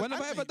smokes cigarettes. When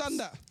have I and ever done vapes.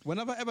 that? When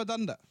have I ever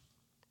done that?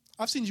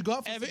 I've seen you go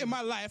up for Ever in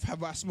my life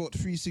have I smoked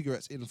 3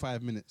 cigarettes in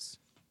 5 minutes?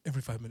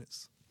 every 5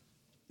 minutes.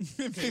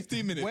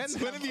 15 minutes.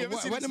 When have you ever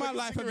seen when him in my smoke a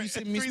life have you cigarette?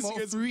 seen me Three smoke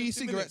cigarettes, 3 15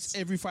 cigarettes minutes?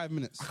 every 5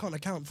 minutes? I can't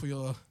account for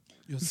your.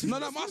 No,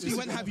 I'm asking you,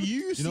 when have you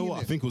You seen know what?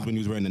 I it? think it was when he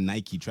was wearing the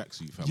Nike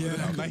tracksuit, fam. Yeah,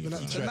 Like, Nike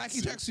The Nike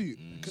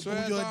tracksuit.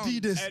 Swear Your down.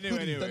 Adidas.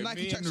 Anyway, The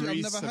Nike me and tracksuit I've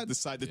Reece never have had.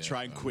 decided to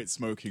try and quit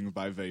smoking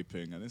by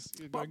vaping, and it's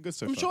going good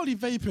so I'm far. surely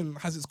vaping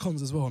has its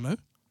cons as well, no?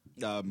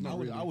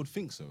 I would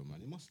think so, man.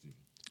 It must do.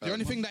 The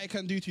only thing that it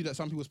can do to you that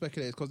some people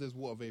speculate is because there's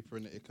water vapor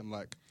in it, it can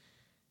like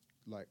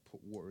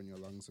put water in your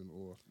lungs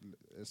or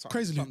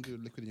Crazy, something Luke. to do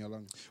with liquid in your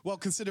lungs. Well,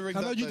 considering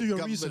I know that you the do your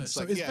government's research. So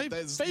like, it's yeah,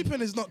 there's-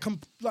 vaping is not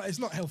it's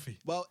not healthy.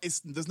 well,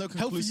 there's no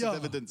conclusive Healthier.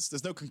 evidence.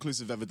 There's no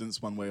conclusive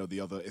evidence one way or the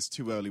other. It's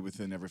too early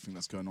within everything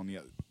that's going on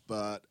yet.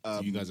 But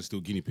You guys are still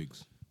guinea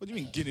pigs. what do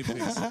you mean guinea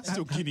pigs?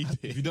 Still guinea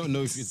If pigs. you don't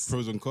know if it's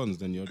pros and cons,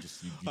 then you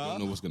don't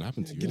know what's going to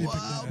happen to you.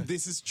 Well,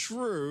 this is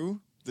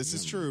true. This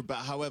is true, but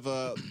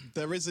however,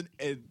 there isn't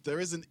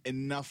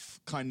enough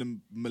kind of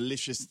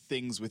malicious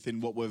things within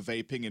what we're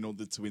vaping in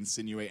order to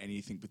insinuate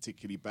anything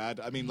particularly bad.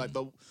 I mean, like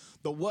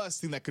the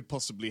worst thing that could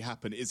possibly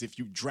happen is if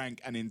you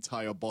drank an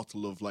entire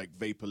bottle of like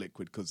vapor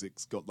liquid because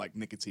it's got like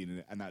nicotine in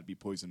it, and that'd be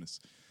poisonous.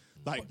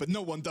 Like, but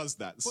no one does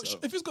that. But So.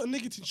 if it's got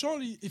nicotine,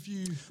 surely if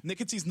you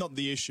Nicotine's not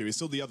the issue. It's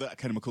all the other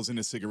chemicals in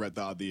a cigarette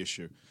that are the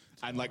issue,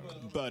 and like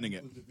burning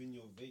it.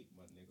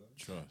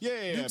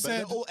 Yeah, Luke but said,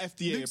 they're all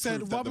FDA Luke said,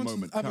 approved what at the happens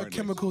moment. with other currently.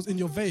 chemicals in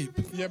your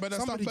vape? Yeah, but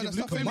that's Somebody stuff, give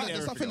but Luke a mic.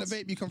 the stuff in the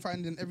everything vape you can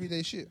find in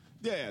everyday shit.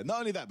 Yeah, not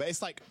only that, but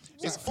it's like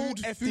it's Like all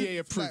FDA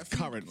approved like food-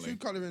 currently. Food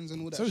colorings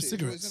and all that So is shit.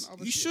 cigarettes. Isn't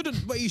other You shit?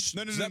 shouldn't, but you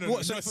should.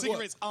 No,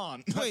 cigarettes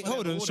aren't. Wait,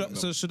 hold on.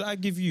 So should I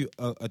give you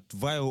a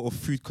vial of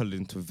food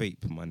coloring to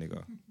vape, my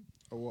nigga?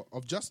 Or what?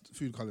 Of just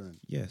food coloring?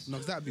 Yes. No,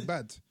 'cause that'd be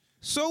bad.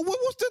 So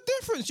what's the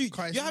difference?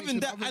 Christ, You're mixed having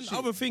with that other and shit.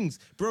 other things,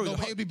 bro. No, the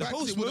but it'd be the bad whole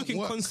 'cause it wouldn't smoking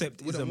work.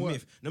 concept It is a wouldn't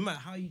myth. No matter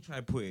how you try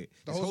to put it,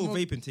 this whole whole smoke-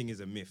 vaping thing is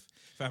a myth,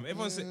 fam.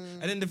 Everyone say,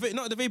 and then the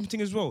vaping thing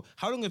as well.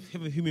 How long have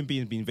human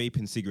beings been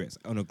vaping cigarettes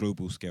on a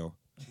global scale?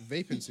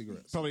 Vaping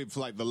cigarettes. Probably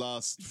for like the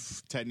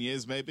last 10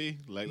 years, maybe.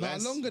 Like No,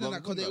 less, longer than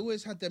that, because they longer.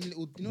 always had them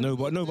little. You No,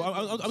 but little-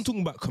 I'm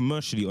talking about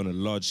commercially on a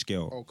large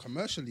scale. Oh,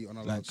 commercially on a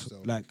Like, large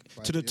scale. like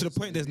 5 to the years,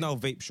 point. There's maybe. now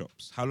vape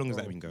shops. How long has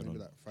that Oh, been going maybe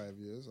on? like 5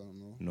 years. I don't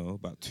know. No,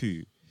 about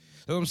 2.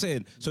 That's what I'm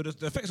saying. So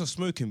the effects of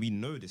smoking, we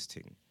know this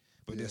thing.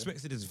 But the Yeah.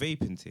 effects of this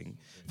vaping thing,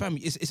 fam,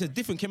 it's a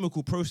different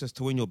chemical process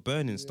to when you're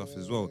burning stuff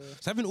as well.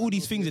 So having all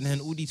these things in here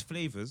and all these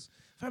flavors,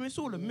 fam, it's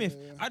all a myth.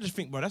 I just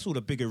think, bro, that's all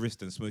a bigger risk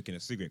than smoking a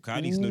cigarette. Because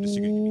I need to know the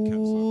cigarette give me cancer.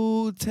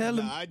 Ooh, tell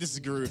him. Nah, I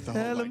disagree with the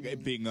whole like,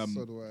 it being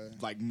So do I.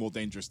 like more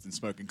dangerous than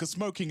smoking, because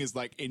smoking is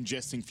like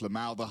ingesting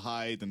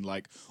formaldehyde and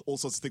like all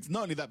sorts of things.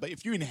 Not only that, but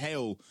if you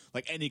inhale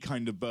like any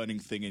kind of burning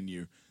thing in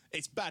you,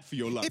 it's bad for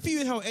your lungs. If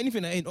you inhale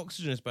anything that ain't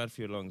oxygen, it's bad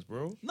for your lungs,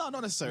 bro. no, not No,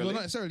 necessarily. not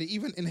necessarily.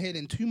 Even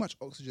inhaling too much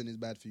oxygen is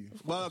bad for you.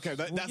 Well, okay,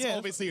 that's yeah,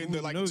 obviously we in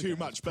the, like know too that.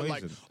 much, It's but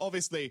like poison.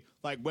 obviously,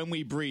 like when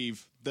we breathe,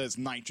 there's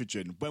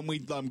nitrogen. When we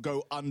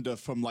go under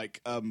from like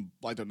I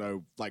don't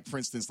know, like for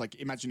instance, like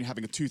imagine you're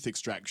having a tooth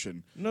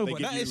extraction. No, They but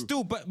give that is you-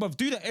 still, but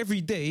do that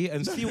every day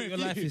and see what your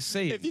life is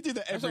saying. If you do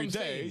that That's what every I'm day,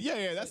 saying.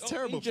 yeah, that's Like,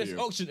 terrible for ingest you.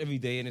 oxygen every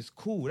day and it's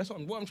cool. That's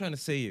what I'm trying to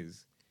say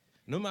is,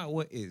 no matter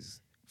what it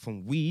is,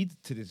 from weed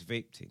to this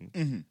vape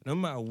thing, no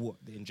matter what,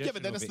 the injection. Yeah,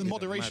 but then of that's it the is a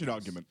moderation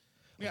madness. argument.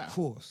 Yeah. Of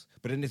course.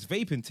 But then this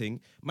vaping thing,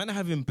 man are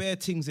having bare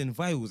things in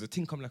vials. The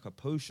thing come like a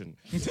potion.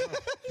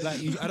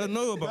 I don't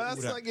know about all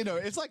That's that. like,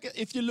 it's like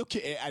if you look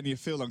at it and you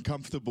feel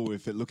uncomfortable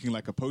with it looking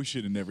like a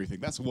potion and everything,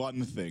 that's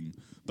one thing.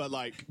 But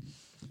like,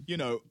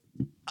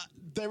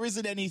 there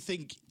isn't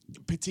anything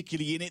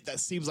particularly in it that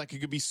seems like it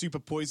could be super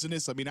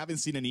poisonous. I mean, I haven't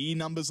seen any E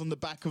numbers on the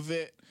back of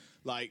it.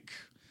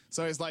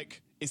 So it's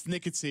like, it's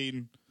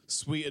nicotine,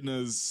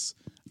 sweeteners,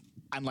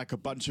 and like a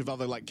bunch of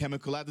other like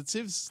chemical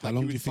additives How like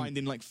long you do you would think- find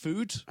in like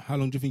food. How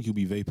long do you think you'll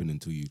be vaping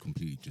until you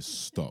completely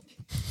just stop?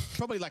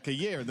 Probably like a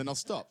year and then I'll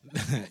stop.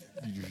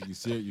 you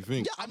see what you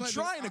think? Yeah, I'm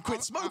trying to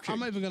quit smoking. I'm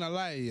not even gonna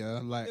lie, yeah.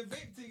 Like,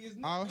 vape thing is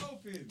I'll-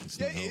 helping. It's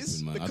Yeah, not it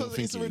is helping, man. I don't because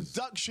think it's a it is.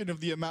 reduction of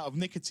the amount of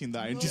nicotine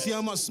that I Do you ingest. see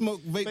how much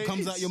smoke vape But it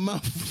comes out is. your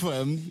mouth,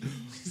 fam?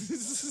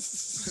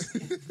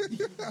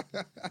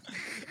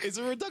 It's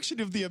a reduction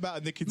of the amount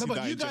of nicotine No, that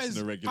but I you ingest guys,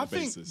 on a regular I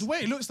think basis. the way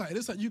it looks like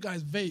you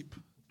guys vape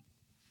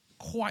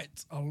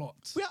quite a lot.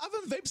 Yeah, I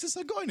haven't vaped since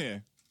I got in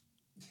here.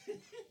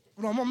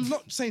 No, I'm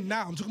not saying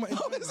now. I'm talking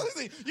about.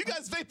 You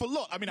guys vape a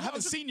lot. I mean, I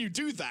haven't seen you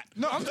do that.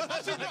 No,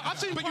 I've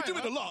seen But you do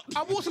it a lot.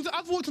 I've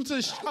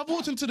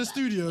walked into the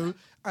studio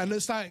and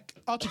it's like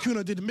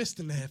Articuno did mist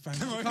in there, fam.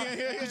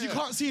 Because you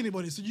can't see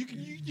anybody, so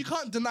you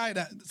can't deny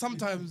that.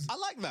 Sometimes I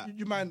like that.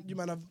 You man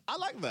have I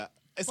like that.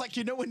 It's like,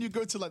 when you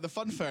go to like the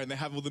fun fair and they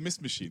have all the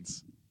mist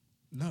machines.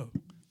 no.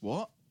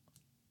 What?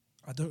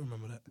 I don't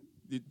remember that.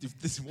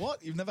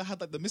 What? You've never had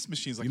like the mist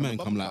machines? Like You on man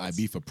the come bumper like cars?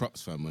 IB for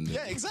props, fam. When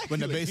Yeah, exactly. When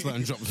the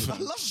baseline drops, I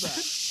fam. love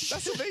that.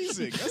 That's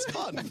amazing. That's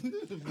fun. And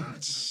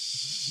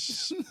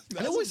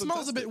it always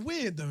smells a bit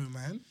weird though,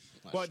 man.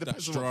 Well, it That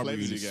depends on what strawberry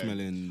flavors you get.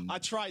 smelling. I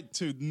tried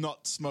to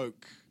not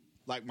smoke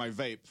like my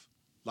vape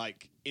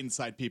like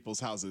inside people's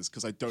houses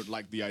because I don't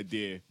like the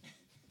idea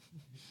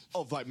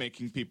of like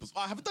making people's.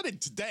 I haven't done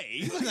it today.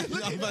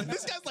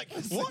 This guy's like,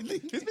 what? He's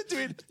been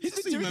doing.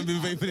 You man been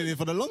vaping in it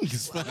for the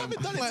longest, I fam.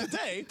 haven't done it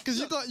today. Because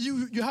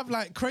you have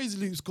like Crazy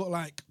Luke's got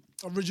like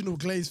original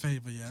glaze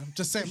flavor, yeah.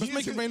 Just saying, let's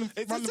make it random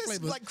It's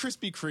flavors. like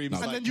Krispy Kremes.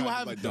 and then you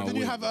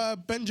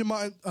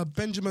have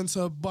Benjamin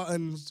Sir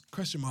Buttons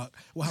question mark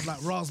will have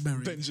like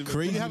raspberry. Benjamin.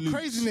 Crazy You have Luke's.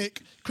 Crazy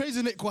Nick.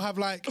 Crazy Nick will have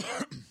like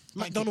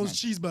McDonald's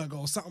cheeseburger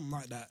or something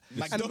like that.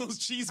 McDonald's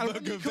cheeseburger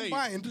And when you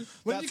vape.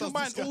 when That you sounds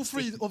combine all disgusting.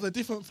 three of the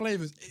different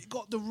flavors, it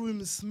got the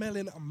room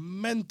smelling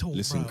mental.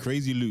 Listen, bro.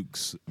 Crazy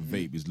Luke's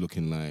vape is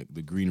looking like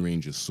the Green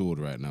Ranger's sword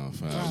right now,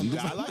 fam.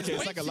 Yeah, I like it.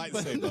 It's like a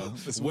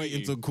lightsaber. It's Waiting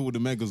waiting. to call the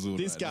Megazord.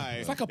 This right now.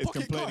 guy like a is pocket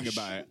complaining gosh.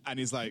 about it, and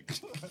he's like,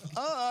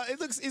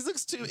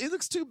 it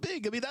looks too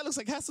big. I mean, that looks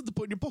like hassle to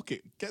put in your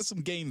pocket. Get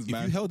some gains, If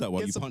man. you held that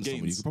while Get you some punched someone,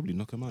 you gains. could probably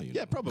knock him out. You know?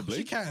 Yeah, probably.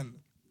 She can.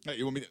 Hey,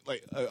 you want me to,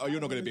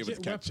 you're not going to be able to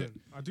Legit catch weapon.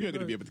 it. I do You're going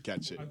to know- be able to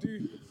catch it. I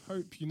do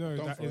hope you know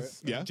that for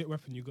is it. a Yeah? legit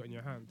weapon you got in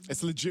your hand.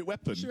 It's a legit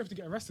weapon. You should have to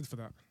get arrested for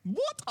that.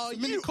 What are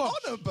mini you kosh.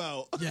 on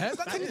about? Yeah,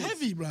 that thing's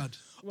heavy, blood.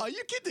 Are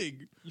you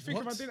kidding? You think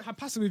What? if I didn't have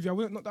passive with you, I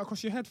wouldn't knock that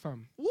across your head,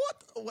 fam?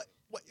 What?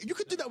 You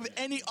could do that with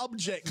any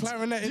object.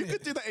 Clarinet, You innit?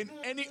 could do that in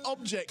any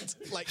object,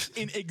 like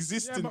in Yeah,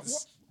 existence. but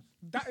what?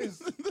 That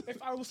is,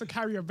 if I was to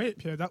carry a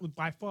vape here, that would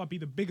by far be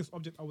the biggest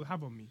object I would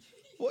have on me.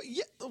 Well,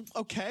 yeah,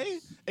 okay.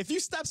 If you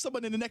stab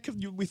someone in the neck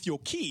with your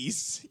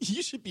keys,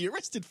 you should be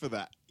arrested for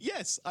that.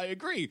 Yes, I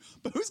agree.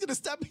 But who's going to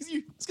stab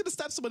you? Who's going to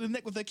stab someone in the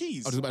neck with their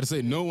keys? I was about to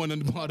say, no one in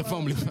the part of the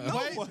family, fam.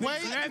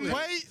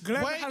 Wait,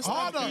 Glenn has to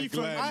have harder. beef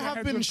on I your have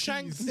head been with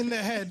shanked keys. in the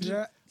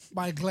head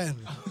by Glenn.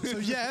 So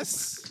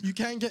yes, you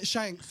can get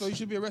shanked. So you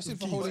should be arrested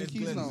for holding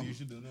keys now.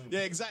 Yeah,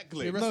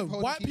 exactly. Be No, arrested for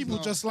holding white keys people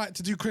now. just like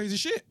to do crazy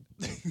shit.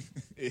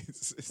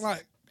 It's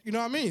Like, you know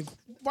what I mean?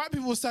 White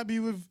people will stab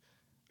you with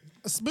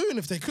a spoon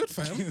if they could,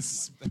 fam.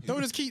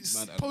 Don't just keep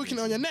poking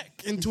it on your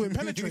neck until it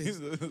penetrates.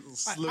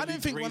 I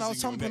didn't think when I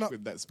was thumping up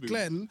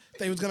Glenn,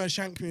 they was gonna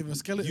shank me with a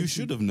skeleton. You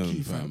should have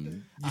known,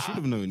 fam. You should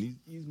have known.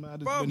 He's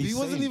mad. Bro, when he he's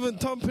wasn't saying- even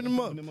thumping him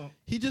up.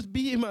 He just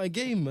beat him at a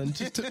game and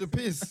just took the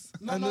piss.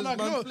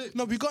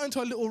 No, we got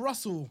into a little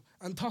rustle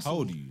and tussle. How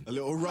old are you? A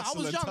little I rustle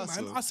was and young,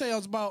 tussle. man. I say I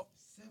was about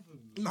 7.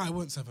 No, I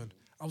wasn't 7.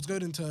 I was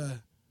going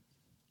into.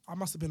 I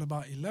must have been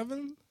about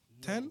 11,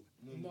 10.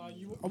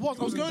 I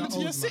was going into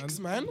year 6,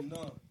 man.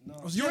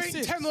 I was You year ain't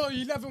 6. 10 or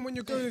 11 when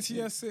you're going into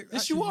year 6.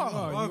 Yes, you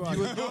are.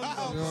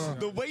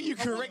 The way you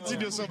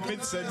corrected yourself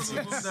mid-sentence.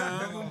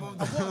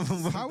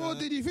 How old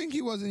did you think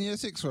he was in year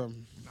 6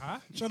 from? Huh?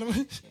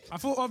 I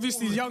thought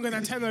obviously younger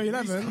than 10 or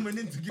 11.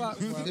 But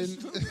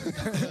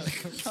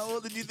How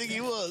old did you think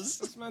he was?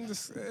 this man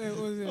just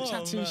was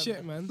chatting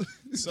shit, man.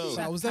 So,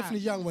 I was definitely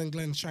young when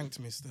Glenn shanked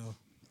me still.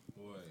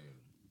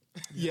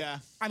 yeah.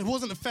 And it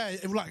wasn't fair.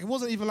 It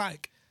wasn't even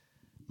like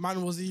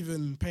man was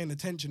even paying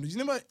attention. You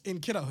remember in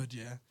kidhood,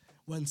 yeah,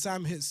 when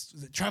Sam hits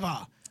was it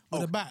Trevor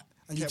with a bat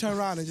and you turn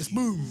around and just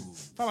boom.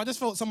 Fam, I just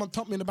felt someone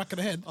top me in the back of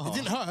the head. It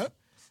didn't hurt.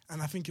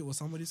 And I think it was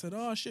somebody said,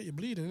 "Oh shit, you're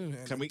bleeding, isn't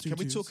it?" Can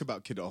we talk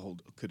about Kid It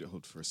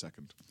Hold for a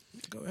second?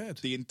 Go ahead.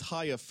 The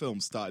entire film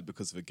started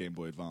because of a Game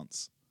Boy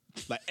Advance.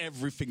 Like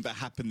everything that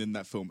happened in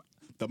that film.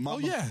 The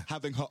mum yeah.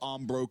 having her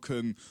arm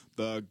broken,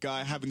 the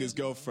guy having his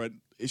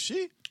girlfriend, Is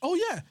she? Oh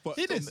yeah, But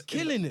he did. in the-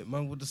 Killing it,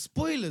 man, with the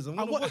spoilers. I'm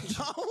I gonna watched.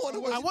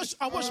 watch.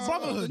 I watched The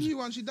Brotherhood. new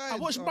one, she died. I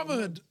watched Oh,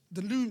 Brotherhood,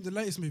 the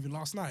latest movie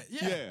last night.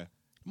 Yeah, Yeah.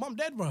 Mum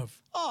dead, bruv.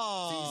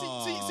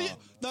 Oh. See,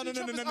 no, see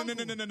Trevor's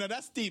uncle. no.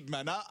 That's deep,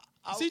 man.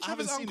 I See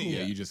haven't Trevor's seen uncle? it Yeah,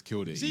 yet. you just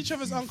killed it. See You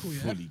Trevor's uncle, yeah?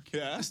 fully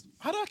Yeah.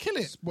 How do I kill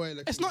it?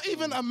 Spoiler. It's not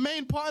even a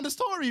main part of the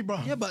story, bro.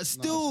 Yeah, but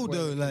still,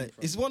 though, like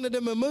it's one of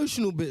them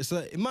emotional bits.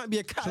 Like it might be a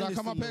Should I catalyst.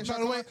 come up for here? you. Should I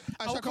By the come way, up-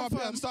 I should will I come up here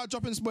confirm- and start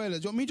dropping spoilers?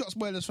 Do you want me to drop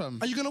spoilers, fam?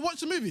 Are you gonna watch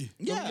the movie?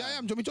 Yeah. I am. Do you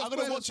want me to drop I'm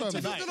gonna spoilers, watch it fam?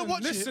 tonight. If you're gonna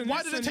watch Listen, it,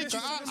 why did it listen, take you?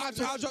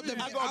 listen. I'll drop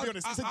them. I gotta be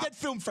honest. It's a dead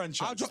film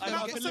franchise. I'll drop and them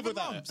I out can for live with 7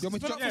 that. months. You want me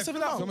to It's been drop out for 7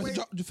 months. You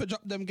want me to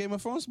drop them Game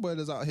of Thrones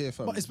spoilers out here,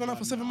 fam? But it's been out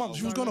for 7 months.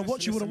 You was gonna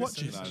watch, you would have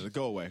watched it. Nah,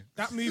 go away.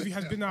 That movie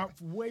has been out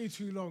for way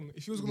too long.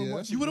 If you was gonna Yeah.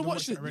 watch it, You would have would've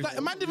watched it. already. Like,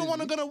 a man didn't want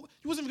to gonna.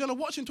 He wasn't even gonna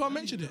watch it until I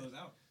mentioned it.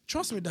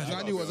 Trust me, Dad.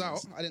 I knew it was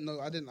out. I didn't know.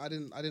 I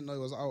didn't know it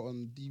was out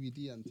on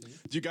DVD and thing.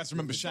 Do you guys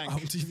remember Shank? On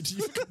DVD.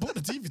 You think I bought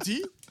the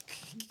DVD?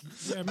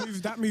 Yeah,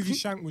 that movie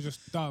Shank was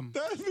just dumb.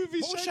 That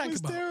movie What was Shank Shank was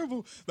about?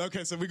 terrible.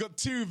 Okay, so we got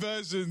two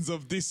versions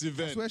of this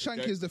event. I swear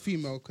Shank okay? is the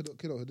female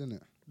kidulthood, isn't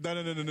it?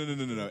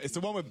 No. It's the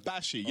one with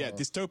Bashi. Yeah,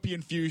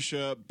 dystopian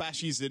fuchsia.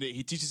 Bashi's in it.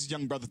 He teaches his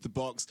young brother to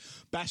box.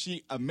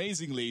 Bashi,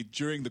 amazingly,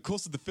 during the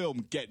course of the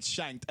film, gets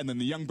shanked, and then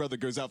the young brother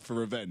goes out for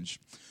revenge.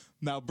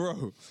 Now,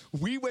 bro,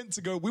 we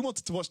wanted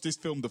to watch this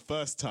film the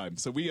first time,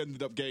 so we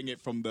ended up getting it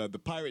from the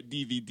pirate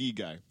DVD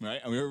guy, right?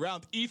 And we were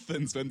around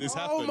Ethan's when this Oh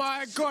happened.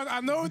 my god, I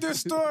know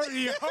this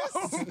story.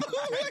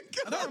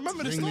 I don't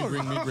remember the story.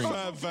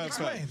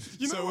 Fair.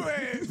 You know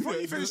what? Before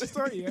you finish the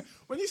story, yeah,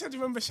 when you said you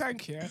remember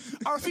Shank, yeah,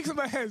 I was thinking in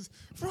my head,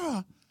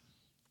 bruh,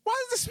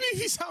 why does this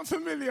movie sound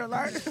familiar?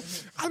 Like,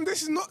 and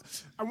this is not.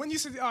 And when you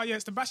said, oh yeah,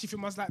 it's the Bashi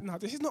film, I was like, no,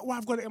 this is not why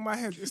I've got it in my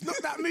head. It's not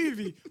that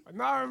movie. But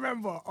now I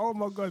remember. Oh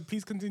my god,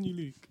 please continue,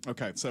 Luke.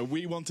 Okay, so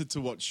we wanted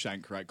to watch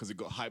Shank, right? Because it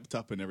got hyped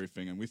up and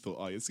everything, and we thought,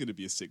 oh, it's going to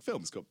be a sick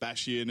film. It's got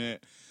Bashi in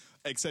it,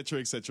 etc.,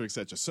 etc.,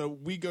 etc. So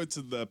we go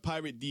to the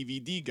pirate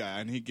DVD guy,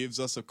 and he gives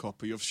us a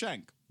copy of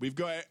Shank. We've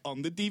got it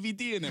on the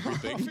DVD and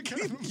everything.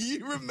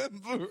 You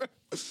remember?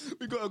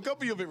 We got a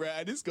copy of it, right?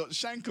 And it's got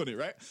Shank on it,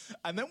 right?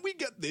 And then we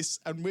get this,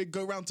 and we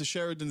go round to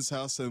Sheridan's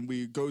house, and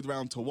we go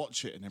round to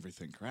watch it and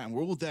everything, right? And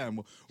we're all there, and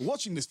we're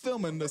watching this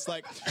film, and it's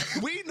like,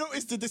 we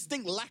noticed a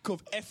distinct lack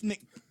of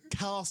ethnic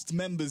cast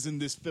members in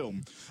this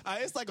film.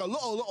 It's like a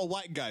lot of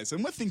white guys,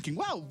 and we're thinking,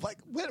 wow, like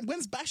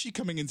when's Bashi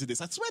coming into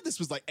this? I swear this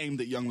was like aimed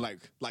at young, like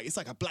it's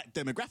like a black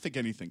demographic,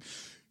 anything.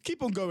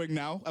 Keep on going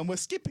now, and we're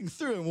skipping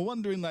through, and we're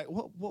wondering like,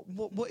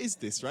 what is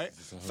this, right?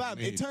 Fam,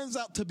 it turns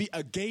out to be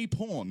a gay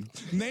porn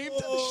named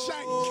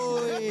Shank.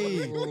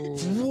 And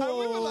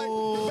we were like,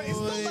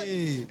 but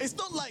it's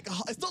not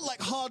like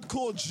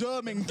hardcore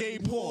German gay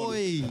porn.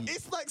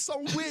 It's like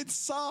some weird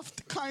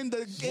soft kind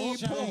of gay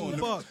porn.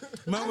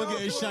 Fuck, man, we're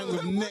getting shanked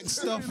with next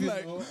stuff. You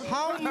Like, know?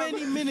 How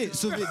many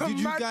minutes of it did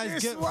you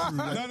guys get through? Like,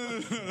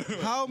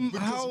 No.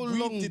 how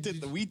long?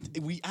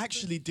 We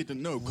actually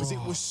didn't know because it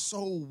was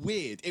so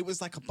weird. It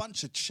was like a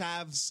bunch of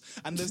chavs,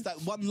 and there's that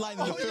one line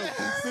in the film.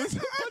 There's a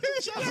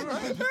bunch of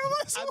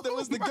chavs, and there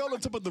was the girl on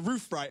top of the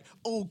roof, right?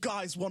 All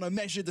guys want to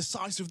measure the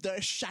size of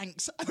their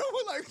shanks, and I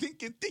was like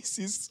thinking, this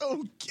is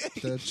so gay.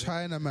 The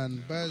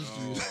Chinaman buzzed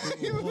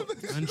you.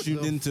 And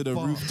tuned into the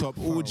rooftop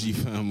orgy,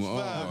 fam. Oh,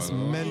 That's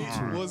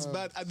mental. It was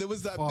bad, and there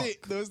was that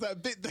bit. There was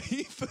that bit that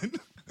Ethan.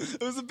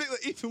 There was a bit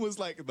that Ethan was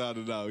like,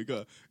 no, we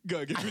gotta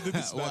get rid of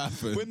this. What man.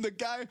 happened? When the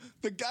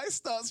guy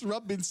starts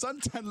rubbing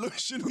suntan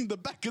lotion on the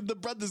back of the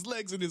brother's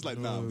legs, and he's like,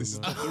 no, this is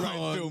not the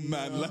right film,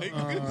 man. Like,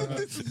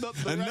 this is not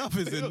the enough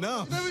right is film.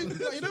 enough.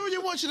 You know when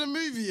you're watching a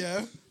movie,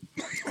 yeah,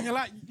 and you're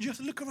like, you have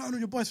to look around with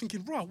your boys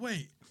thinking, bro,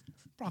 wait.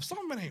 Bro,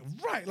 something ain't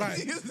right. Like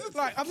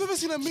I've never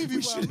seen a movie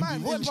where a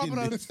man is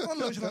rubbing a sun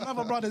lotion on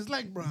another brother's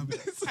leg, bro.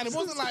 And it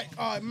wasn't like,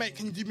 oh, mate,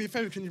 can you do me a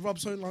favor? Can you rub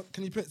something? Like,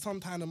 can you put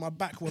suntan on my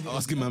back?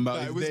 Asking man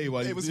about his day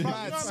while it he's was doing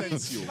mad You know what I mean?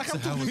 sensual. Like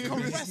I'm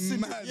talking caressing,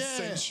 mad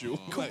sensual.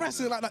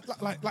 caressing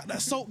like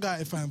that salt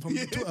guy fam from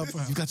Twitter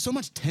fam. You've got so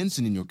much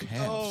tension in your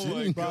calves. Oh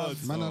my god.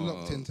 Man, I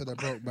looked into the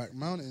Brokeback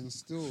Mountain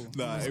still.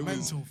 Nah, it was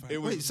mental, fam. it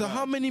was Wait, so bad.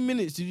 how many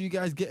minutes did you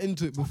guys get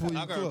into it before you I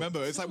can't clocked?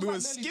 remember. It's like we were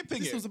was like skipping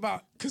this it. was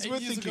about because 8 we're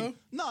years thinking, ago.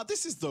 nah,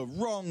 this is the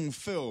wrong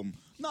film.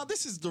 Nah,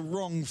 this is the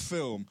wrong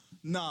film.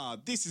 Nah,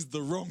 this is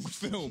the wrong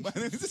film.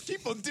 And we just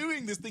keep on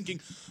doing this, thinking,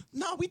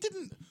 nah, we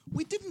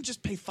didn't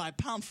just pay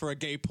 £5 for a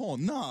gay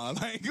porn. Nah,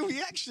 like we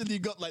actually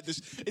got like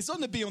this. It's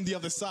gonna be on the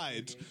other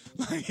side.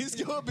 Like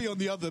it's gonna be on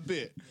the other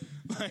bit.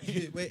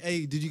 Like, Wait,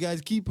 hey, did you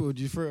guys keep it or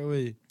did you throw it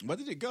away? where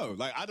did it go?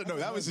 Like I don't know.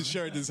 That was in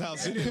Sheridan's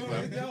house, isn't it,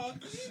 man?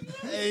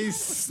 Hey,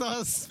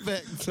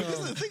 suspect.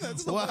 Because the thing,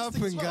 that's the What worst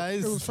thing as happened, well.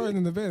 guys? It was thrown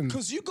in the bin.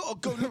 Because you gotta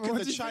go look What at do the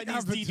you think Chinese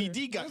happened to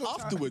DVD guy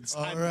afterwards,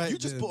 All and right, you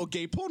just then. bought a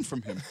gay porn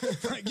from him.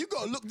 Like you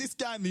gotta look this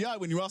guy in the eye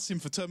when you ask him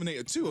for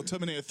Terminator 2 or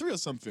Terminator 3 or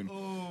something.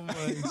 Oh my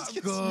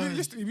god.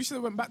 We should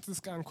have went back to this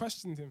guy and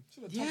questioned him.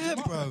 Yeah,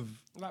 bruv.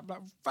 Like,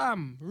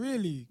 fam,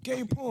 really?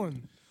 Gay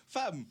porn?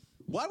 Fam,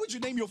 Why would you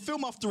name your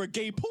film after a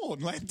gay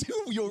porn? Like, do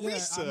your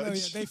research. I know,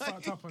 they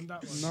fucked up on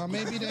that one. No,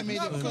 maybe they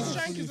made it Because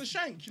shank is a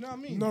shank, you know what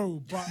I mean?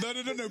 No, but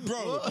No,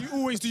 bro. you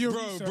always do your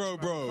Bro, research. bro, man.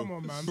 bro. Come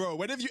on, man. Bro,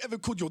 when have you ever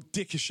called your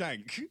dick a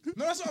shank?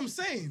 No, that's what I'm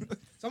saying.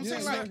 So I'm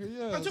saying, like, exactly,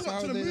 yeah. I'm talking So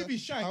about to how the they- movie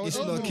Shank. how It's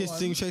they- It's not not a kiss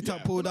thing, straight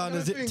up, pull down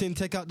the zip tin,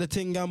 take out the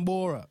ting and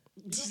bore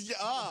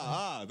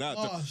Yeah,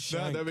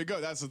 there we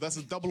go. That's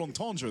a double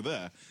entendre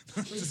there.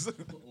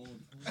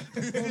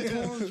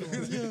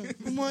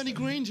 Hermione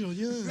Granger,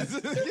 yeah.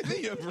 Give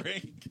me a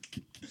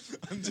break.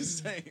 I'm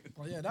just saying.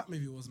 But yeah, that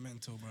movie was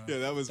mental, bro. Yeah,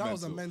 that was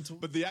a mental.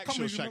 But the Can't actual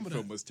believe you Shank remember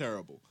film that. was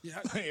terrible. Yeah,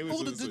 it was,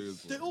 all it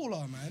was they all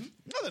are, man.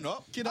 No, they're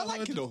not. I Kidulthood.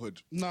 like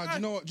Kidulthood. No, do you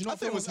know what? Do you know I what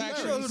thought it film was was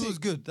actually hilarious. It was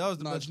good. That was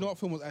the No, best. do you know what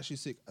film was actually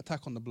sick?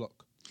 Attack on the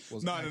Block.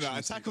 Was No. actually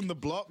Attack sick. on the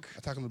Block.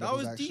 Attack on the That Block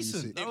was actually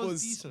decent. sick. That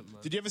was decent,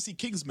 man. Did you ever see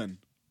Kingsman?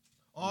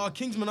 Oh,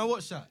 Kingsman, I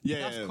watched that.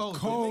 Yeah, That's yeah. cold.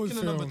 Cold They're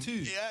making a number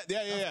film. 2.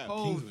 Yeah.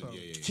 Cold Kingsman,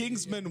 film.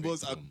 Kingsman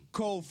was a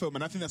cold film,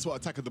 and I think that's what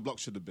Attack of the Block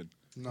should have been.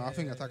 No, I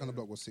think Attack on the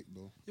Block was sick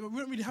though. Yeah, but we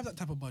don't really have that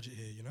type of budget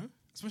here, you know?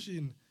 Especially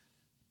in.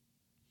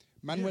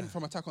 Man went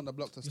from Attack on the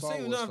Block to You're Star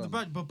saying we Wars. don't have the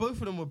fam. budget, but both of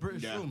them were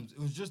British Yeah. films. It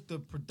was just the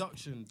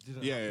production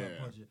didn't Yeah, have yeah, that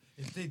yeah. budget.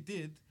 If they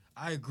did,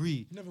 I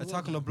agree. Never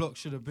Attack will. on the Block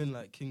should have been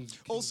like King's.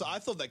 Also, I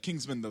thought that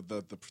Kingsman, the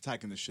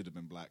protagonist, should have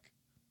been black.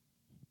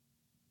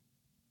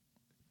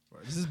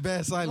 This is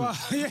bare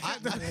silence. yeah,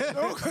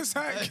 no, because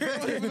like, Yeah,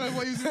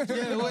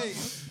 wait.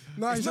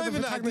 no, It's he's not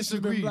even that I protagonist should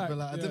have been disagree, black. but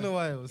like, I Yeah. don't know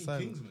why it was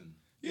silent. Kingsman.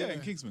 Yeah,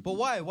 in Kingsman. But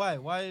why?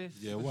 Why?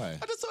 Yeah, why?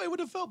 I just thought it would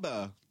have felt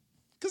better.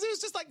 Because it was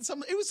just like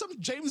some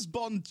James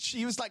Bond.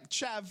 He was like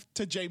Chav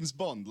to James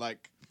Bond.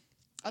 Like,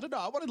 I don't know.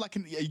 I wanted like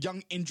a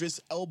young Idris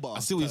Elba. I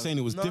see what you're saying.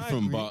 It was No, I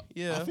different, agree. but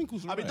Yeah. I think it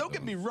was. I mean, right, don't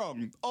get though. me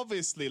wrong.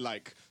 Obviously,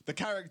 like the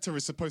character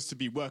is supposed to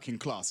be working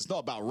class. It's not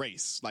about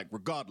race, like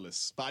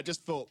regardless. But I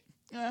just thought,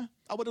 I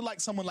would have liked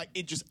someone like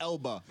Idris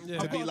Elba to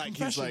I've be got a like his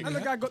confession, like. And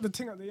the guy got the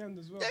thing at the end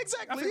as well. Yeah,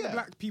 exactly, I think yeah. the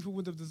black people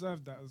would have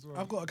deserved that as well.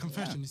 I've got a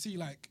confession. You see,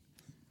 like,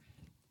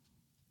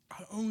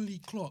 I only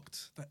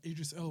clocked that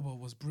Idris Elba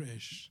was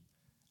British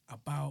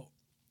about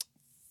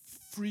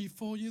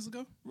 3-4 years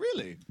ago.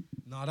 Really?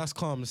 Nah, that's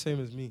calm. The same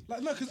as me.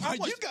 Like, no, because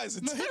You guys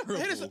are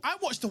terrible. I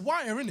watched The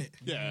Wire, innit?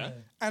 Yeah.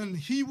 And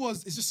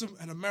it's just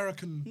an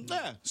American.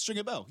 Yeah.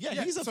 Stringer Bell. Yeah,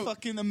 Yeah, he's a so-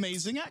 fucking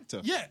amazing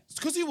actor. Yeah,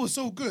 because he was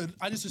so good,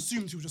 I just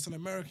assumed he was just an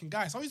American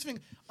guy. So I used to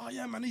think, oh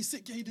yeah, man, he's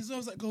sick. Yeah, he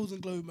deserves that Golden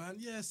Globe, man.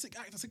 Yeah, sick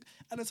actor, sick.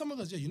 And then someone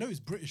goes, yeah, you know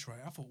he's British, right?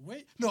 I thought,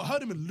 wait, no, I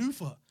heard him in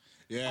Luther.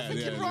 Yeah, I'm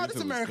thinking, yeah, bro, Luther this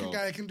was American cold.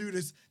 guy can do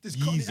this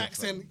Cockney Geezer,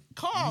 accent,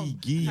 calm.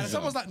 Geezer. And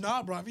someone's like,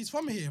 nah, bro, he's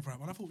from here, bro.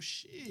 And I thought,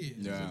 shit.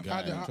 Yeah.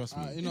 Guy, trust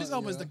me. You know, Idris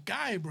Elba is yeah. the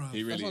guy, bro.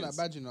 He really That's not is.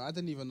 that bad, you know. I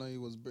didn't even know he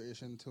was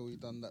British until he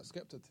done that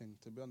Skepta thing.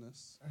 To be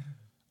honest,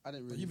 I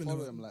didn't really even follow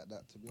know- him like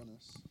that. To be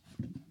honest,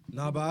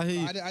 Nah, but I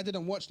hear you. I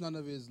didn't watch none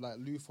of his like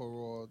Luther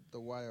or The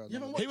Wire. You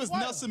haven't He watched was The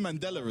Wire? Nelson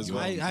Mandela as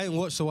well. I ain't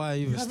watched The Wire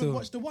either. You haven't Still,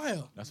 watched The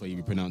Wire? That's why you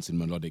be pronouncing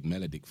melodic,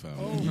 fam.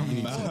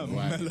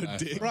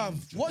 Melodic.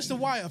 Bruv, watch The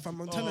Wire, fam.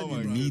 I'm telling you,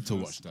 You bro. need to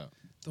watch that.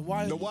 The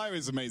Wire. The Wire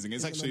is amazing.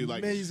 It's It's an actually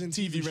like amazing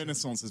TV TV show.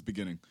 renaissance is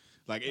beginning.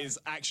 Like it's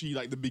actually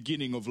like the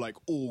beginning of like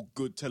all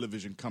good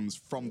television comes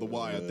from The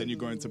Wire. Then you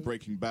go into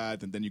Breaking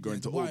Bad, and then you go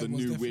into The all Wire the was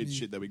new weird definitely-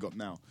 shit that we got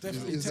now.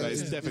 Definitely. Is, So tell-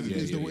 it's yeah. definitely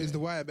is The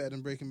Wire better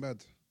than Breaking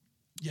Bad?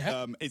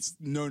 Yeah. it's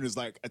known as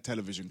like a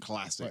television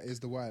classic. But is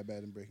The Wire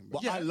better than Breaking Bad?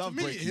 Well, Yeah, I to love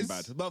me it Breaking is.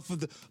 Bad, but for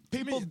the I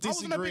people wasn't a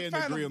disagree big and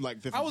fan agree of- on like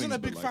different I wasn't things.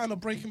 a big but, like, fan of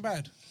Breaking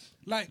Bad.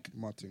 Like,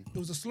 Martin, it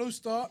was a slow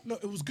start. No,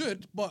 it was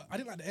good, but I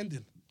didn't like the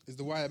ending. is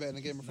The Wire better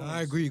than Game of Thrones?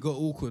 I agree. It got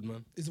awkward,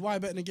 man. Is Why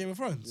better than Game of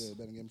Thrones? Yeah,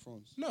 better than Game of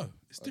Thrones. No,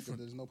 it's Okay, different.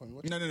 There's no point in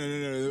watching.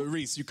 No,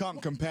 Reese, you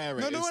can't compare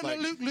it. No, It's like,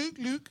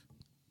 Luke.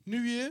 New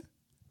Year.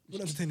 We're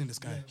not entertaining this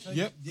guy.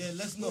 Yep. Yeah,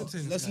 let's not.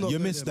 Let's not. You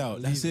go missed there,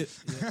 out. man. That's it.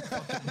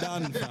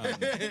 Done,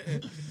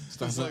 fam.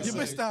 Stuff like You that.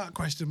 missed out,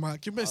 question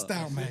mark. You missed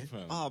out, mate.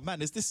 oh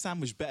man, is this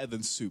sandwich better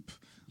than soup?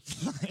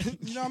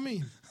 You know what I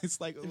mean? It's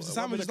like If the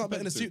sandwich is not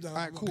better than soup, then All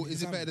right, cool.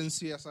 Is it better than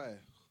CSI?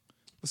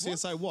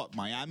 CSI what?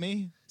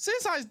 Miami?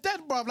 CSI is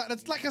dead, bruv. Like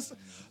that's like a.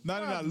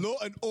 No. Law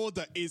and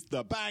Order is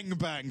the bang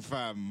bang,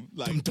 fam.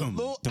 Like Dum,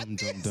 Law dum, and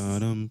dum, this. dum,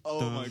 dum, Oh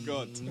dum. my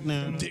god,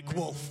 No. Dick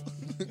Wolf.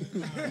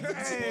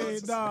 Hey,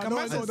 nah, Come no,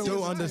 on, I I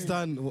don't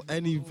understand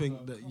anything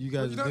that you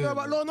guys You do. don't know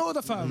about Law and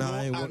Order, fam? Nah,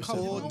 I ain't And watched come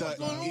it. on. Order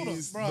Law and Order,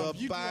 is bruv. the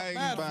You got bang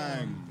bad,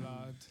 bang.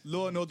 Blood.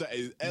 Law and Order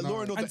is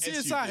Law and Order. And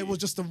CSI was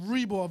just a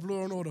reboot of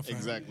Law and Order, fam.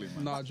 exactly,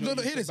 man. Nah, No,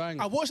 hear this.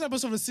 I watched an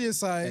episode of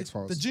CSI.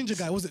 X-Files. The ginger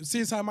guy, was it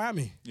CSI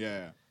Miami?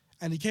 Yeah.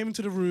 And he came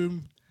into the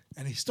room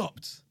and he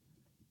stopped,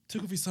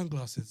 took off his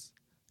sunglasses,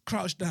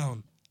 crouched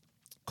down,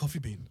 coffee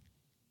bean.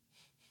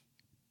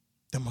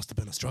 There must have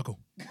been a struggle.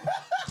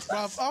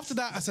 Bruv, after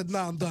that, I said,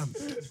 nah, I'm done.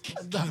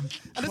 I'm done.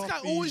 And this guy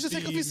Coffee always just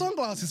take off his bean.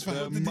 sunglasses, fam.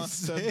 There What did he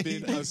must say? have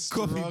been a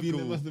struggle.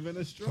 There must have been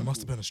a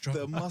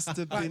struggle. There must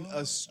have been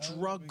a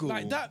struggle.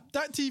 Like that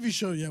TV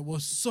show, yeah,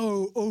 was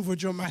so over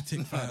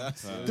dramatic, fam.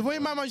 The way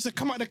my man used to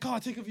come out of the car,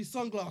 take off his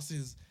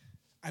sunglasses,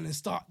 and then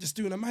start just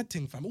doing a mad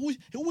thing, fam. He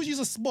always use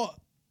a spot.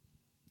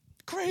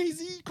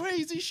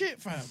 Crazy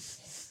shit, fam.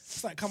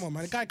 It's like, come on,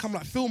 man. The guy come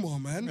like Fillmore,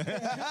 man.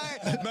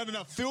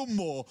 No.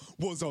 Fillmore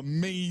was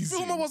amazing.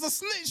 Fillmore was a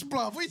snitch,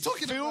 bruv. What are you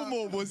talking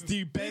Fillmore about? was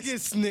the best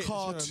Biggest snitch,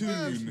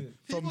 cartoon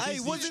from Hey,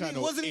 Disney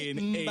Channel wasn't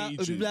in it?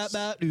 ages.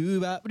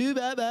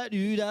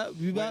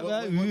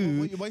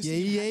 Why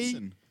Yeah.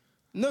 Hansen?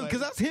 No,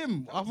 because that's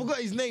him. I forgot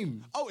his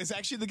name. Oh, it's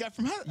actually the guy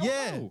from Hansen.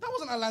 Yeah. Oh. That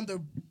wasn't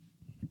Orlando.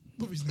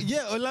 What was his name?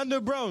 Yeah, Orlando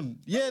Brown.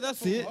 Yeah,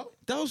 that's it.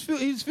 That was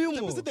he's Fillmore.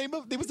 That was the name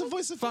of. It was the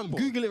voice of Fam, Fillmore.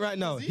 Google it right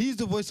now. He's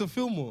the voice of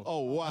Fillmore. Oh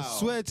wow! I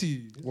swear to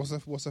you. What's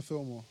a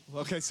film?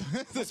 Okay, so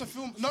What's a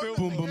film? No,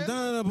 Boom, boom,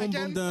 da, boom,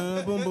 boom,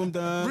 da, boom, boom,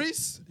 da.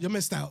 Reese, you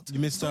missed out. You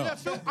missed Yeah,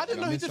 out. I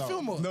didn't know he did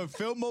Fillmore. No,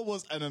 Fillmore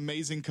was an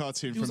amazing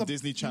cartoon was from a-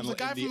 Disney he was Channel a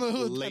guy in from the the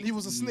hood, and late he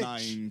was a snitch.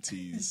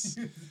 90s. was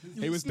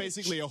It was a snitch.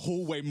 basically a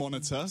hallway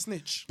monitor.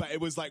 Snitch. But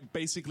it was like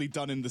basically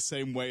done in the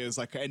same way as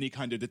like any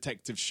kind of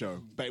detective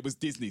show. But it was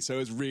Disney, so it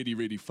was really,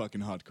 really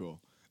fucking hardcore.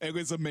 It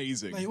was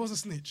amazing. No, he was a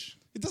snitch.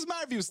 It doesn't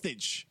matter if you was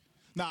snitch.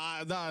 Nah,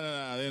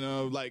 you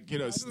know, like, you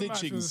know,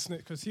 snitchings.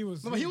 Because he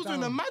was. No, but he was doing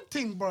a down. mad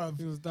thing, bruv.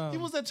 He was down. He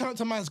was there turning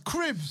to man's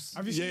cribs.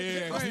 Have you seen?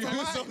 Yeah, Wait, he was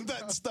wait. on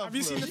that stuff. Have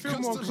you seen bro. the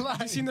Fillmore? comes to life.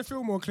 Have you seen the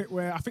Fillmore clip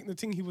where I think the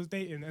thing he was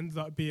dating ended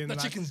up being The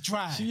like, chicken's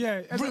dry.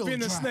 Yeah, ended Real up being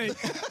dry. a snake.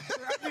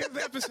 At the end of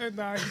the episode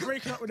now, he's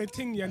breaking up with a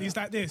tingy and he's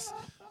like this.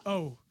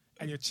 Oh,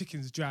 and your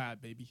chicken's dry,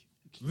 baby,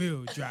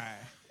 real dry.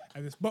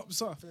 And it's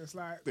bops off, and it's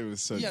like. It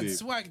was so He had deep.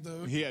 swag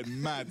though. He had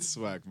mad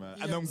swag, man.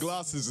 And them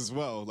glasses as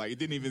well. Like, you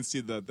didn't even see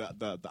the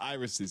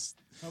irises.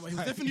 He was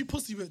definitely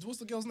pussy whipped. What's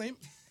the girl's name?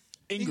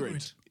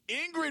 Ingrid.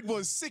 Ingrid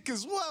was sick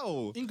as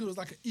well. Ingrid was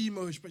like an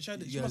emo, but she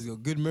had You guys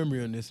got good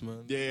memory on this,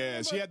 man.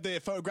 Yeah, she had the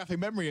photographic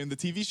memory in the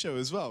TV show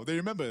as well. Do you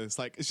remember? It's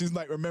like she's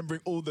like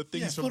remembering all the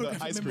things from the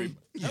photographic ice cream. memory.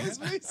 That was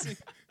amazing.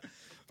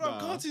 Bro,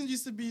 cartoons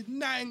used to be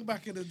nang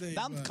back in the day.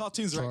 Now man.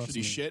 cartoons are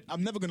actually shit.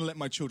 I'm never gonna let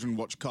my children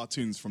watch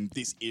cartoons from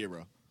this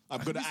era.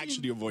 I'm gonna you seen-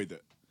 actually avoid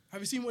it.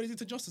 Have you seen what he did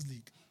to Justice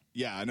League?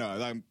 Yeah, I know.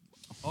 Like,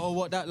 Oh,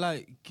 what that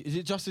like? Is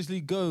it Justice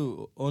League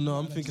Go? Or no,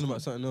 I'm thinking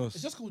about something It's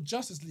else. just called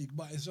Justice League,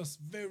 but it's just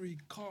very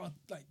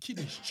like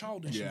kiddish,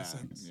 childish in yeah, a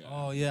sense. yeah.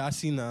 Oh yeah, I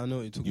seen that. I know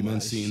what you're talking You about. man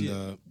It's seen shit.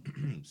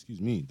 the excuse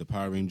me, the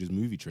Power Rangers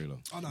movie trailer?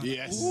 Oh, no.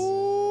 Yes.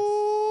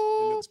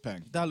 It looks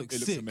pang. That looks it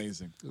sick. looks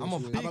amazing. I'm a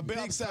bit bit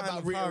upset fan about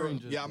of Power Rita.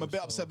 Rangers, Yeah, I'm a bro,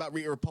 bit upset about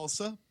Rita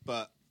Repulsa,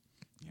 but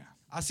yeah,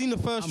 I seen the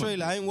first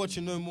trailer. I ain't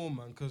watching no more,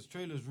 man, because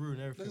trailers ruin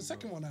everything. There's a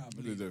second one out, I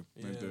they believe. do.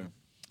 They do.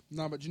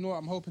 No, but you know what?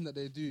 I'm hoping that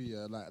they do.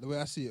 Yeah, like the way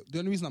I see it. The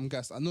only reason I'm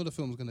gassed, I know the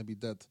film's gonna be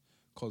dead,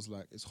 cause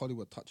like it's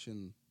Hollywood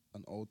touching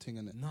an old thing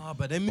in it. Nah,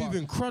 but they're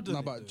moving crud. on No,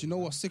 it, but though, do you know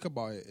what's sick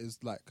about it is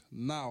like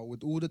now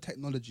with all the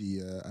technology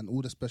and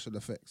all the special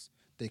effects,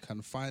 they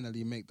can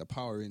finally make the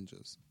Power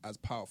Rangers as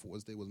powerful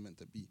as they was meant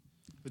to be.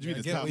 What do you mean? I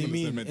it's get what you powerful as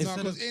mean. they're meant to It's-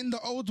 No, because in the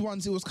old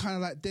ones it was kind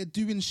of like they're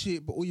doing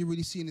shit, but all you're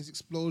really seeing is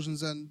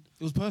explosions and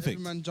It was perfect.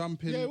 every man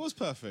jumping. Yeah, it was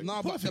perfect.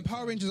 No, but the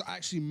Power Rangers are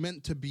actually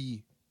meant to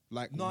be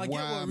like No, I get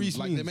what wham, Reese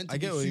like means. they're meant to I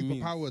get be what he super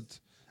means. powered.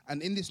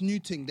 And in this new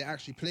thing, they're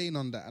actually playing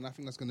on that, and I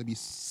think that's going to be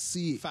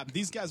sick. Fam,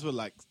 these guys were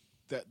like,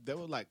 they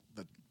were like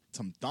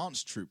some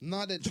dance troupe.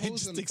 No, they're They chosen,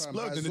 just fam,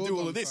 explode by and they do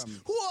all of Zordon, this.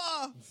 fam.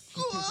 Whoa,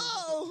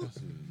 whoa!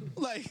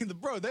 Like,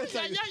 bro, they're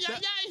like,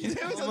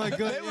 Oh my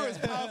God, they were as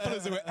powerful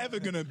as they were ever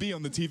gonna be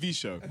on the TV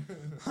show.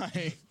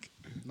 Like,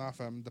 Nah,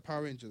 fam, the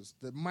Power Rangers,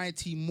 the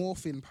Mighty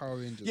Morphin Power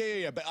Rangers.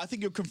 yeah. But I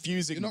think you're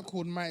confusing. You're not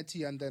called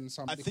Mighty and then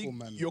some I little think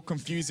man. you're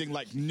confusing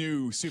like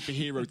new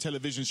superhero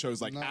television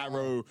shows like Nah.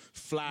 Arrow,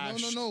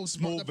 Flash, No, but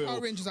the Power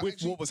Smallville, Rangers are with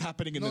actually- what was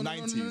happening in No, the no, no,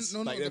 no, 90s.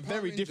 no, no, like the they're Power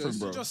very different, Rangers-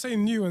 bro. Just say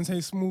new and say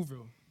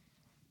Smallville.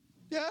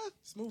 Yeah,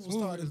 Smallville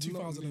started in is not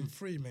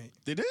 2003, mate.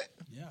 did it?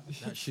 Yeah.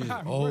 That shit.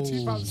 Fam, Oh, we're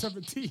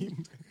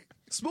 2017.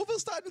 Smallville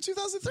started in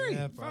 2003.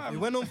 yeah, bro. It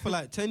went on for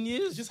like 10 It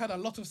years. just had a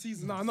lot of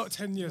seasons. No, not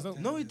 10 years.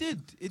 No, it did.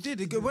 It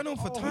did. It went on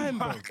for time,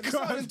 bro. It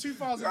started in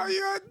 2000. Oh,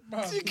 you Bro.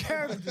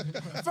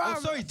 dickhead. Oh,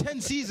 sorry, 10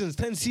 seasons.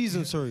 10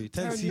 seasons, sorry.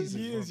 10 10 seasons.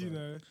 years, you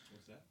know.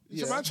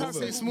 Yeah, So man trying to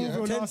say Smallville. Smallville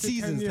Yeah. 10 lasted 10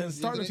 seasons, years. 10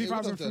 Started in They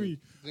would've done. 2003.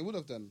 They would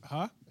have done.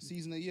 Huh? A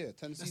season a year,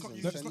 10 seasons, It's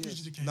 10 not years.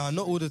 usually the case. Nah,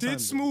 not all the time. Did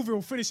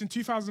Smallville finish in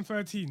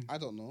 2013? I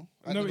don't know.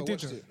 No, I never it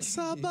watched didn't. it.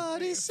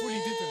 Somebody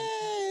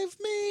save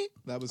me.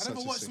 That was I such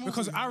never a watched sick. Smallville.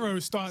 Because Arrow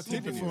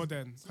started before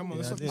then. Come on,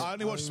 Yeah, let's I not did. I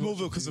only watched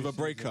Smallville because of a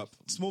breakup.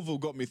 Smallville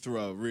got me through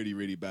a really,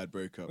 really bad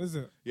breakup. Is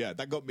it? Yeah,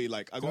 that got me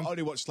like I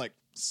only watched like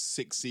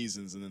 6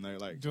 seasons and then they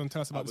like. Do you want to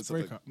tell us about I was this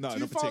breakup? No, not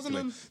 2000 particularly.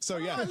 and- So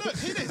yeah, Look,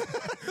 hear this.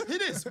 Hear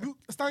this.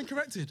 Stand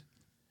corrected.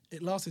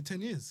 It lasted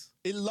 10 years.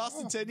 it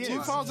lasted 10 years.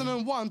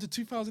 2001 to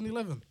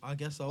 2011. I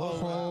guess I was.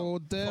 Oh,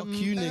 damn.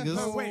 Fuck you, niggas.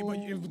 No, wait, but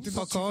you did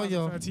Fuck not all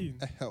y'all. 2013.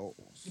 Hell.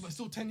 Yeah, but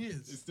still 10 years.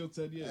 It's still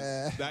 10 years.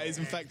 That is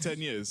in fact 10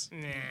 years.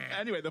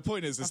 Anyway, the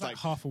point is, it's That's like like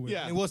half a week.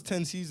 Yeah, It was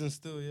 10 seasons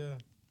still, yeah.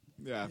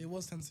 yeah. It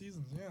was 10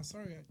 seasons. Yeah,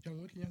 sorry, young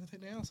Wookie, you have to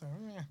take the answer.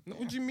 Yeah. No,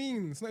 what do you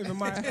mean? It's not even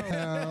my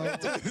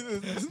help.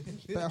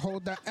 Better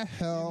hold that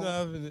hell.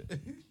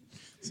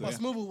 But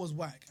Smallville was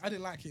whack. I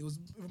didn't like it. It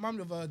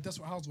reminded me of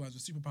Desperate Housewives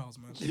with superpowers,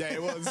 man. Yeah,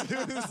 it was.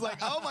 It was like,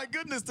 oh my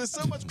goodness, there's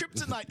so much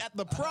kryptonite at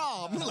the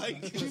prom.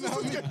 Like,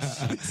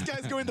 this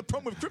guy's going to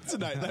prom with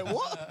kryptonite. Like,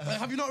 what? Like,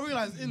 have you not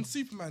realized in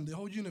Superman, the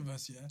whole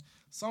universe, yeah,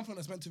 something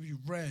that's meant to be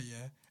rare,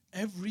 yeah,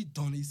 every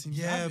Donny seems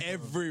to Yeah, have it.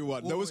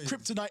 Everyone. There was Always.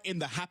 kryptonite in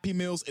the Happy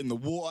Meals, in the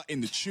water,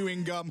 in the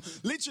chewing gum.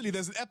 Literally,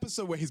 there's an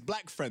episode where his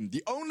black friend,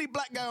 the only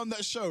black guy on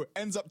that show,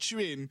 ends up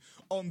chewing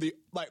on the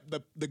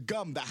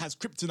gum that has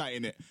kryptonite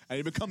in it, and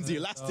he becomes the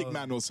Elastic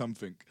Man or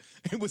something.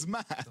 It was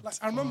mad. Like,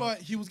 I remember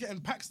he was getting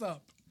packed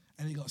up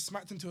and he got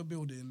smacked into a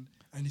building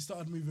and he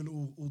started moving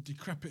all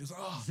decrepit. It was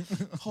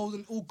like,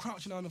 holding, all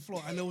crouching on the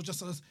floor, and there was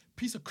just a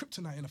piece of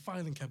kryptonite in a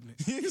filing cabinet.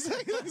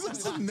 Exactly.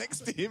 It's like next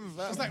to him.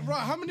 It's like, right,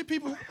 how many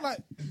people, like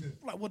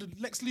what did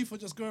Lex Luthor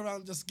just go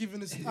around just giving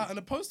this out in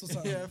a post or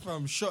something? Yeah,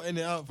 fam, shotting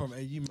it out from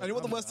you. And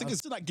what the worst thing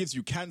is, that gives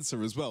you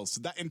cancer as well.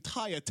 So that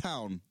entire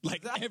town,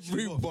 like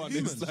everyone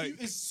is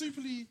like, It's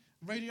superly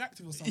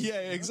radioactive or something. yeah,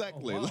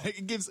 exactly. Oh, wow. Like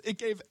it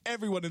gave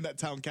everyone in that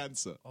town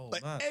cancer. Oh,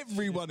 like man.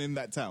 everyone in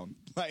that town.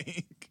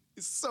 Like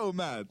it's so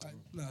mad. Like,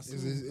 nah, so,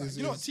 Is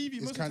you know what, TV,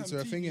 is most of the cancer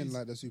a time, thing in TVs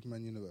like the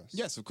Superman universe?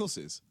 Yes, of course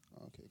it is.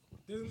 Oh, okay,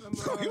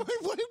 cool.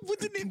 What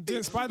didn't it do?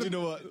 Didn't Spider- You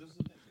know what?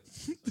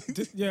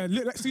 Yeah,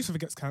 Lex Luthor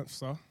gets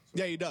cancer.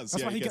 Yeah, he does.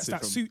 That's yeah, why he gets it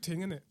that from, suit thing,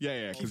 innit?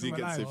 Yeah, because he Keep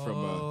him gets it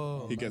alive.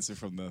 from he gets it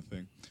from the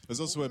thing.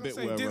 There's also a bit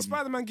where Did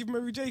Spider-Man give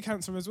Mary J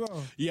cancer as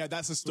well? yeah,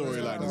 that's a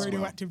storyline as well.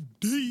 Radioactive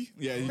D.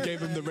 Yeah, he gave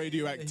him the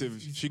radioactive.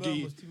 his She sperm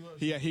gave, was too much.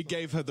 yeah, he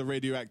gave her the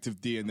radioactive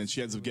D, and then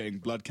she ends up getting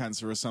blood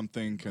cancer or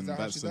something, and that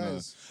how that's she another.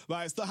 dies? Well,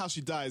 it's not how she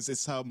dies.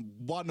 It's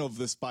one of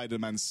the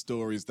Spider-Man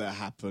stories that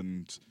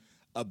happened,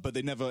 but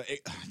they never.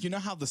 You know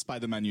how the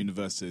Spider-Man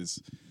universe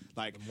is.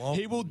 Like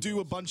he will do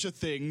a bunch of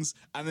things,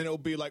 and then it'll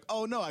be like,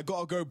 oh no, I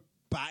gotta go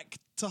back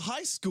to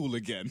high school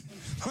again.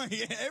 Like,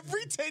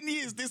 every 10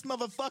 years, this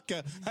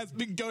motherfucker has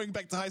been going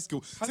back to high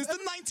school since the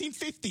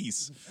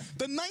 1950s.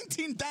 The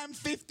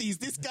 1950s,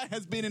 this guy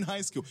has been in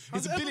high school.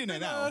 He's a ever billionaire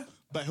been now,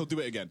 but he'll do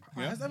it again.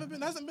 Yeah? hasn't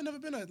ever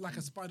been like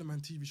a Spider-Man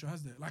TV show,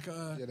 has there? Like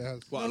a Yeah, there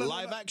has. What, No,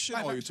 live action?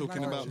 live or are you action,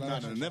 talking live about? action, No,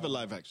 live no, action. never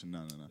live action.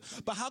 No.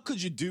 But how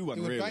could you do one,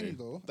 It would really? bang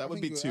though. That I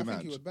would think be it too I think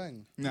much. it would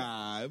bang.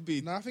 Nah, it'd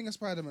be. No, I think a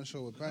Spider-Man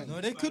show would bang. No,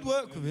 they could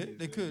work with it.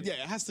 They could. Yeah,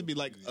 it has to be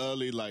like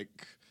early,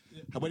 like.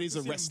 When he's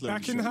a wrestler.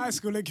 Back in and shit. high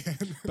school again.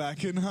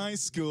 Back in high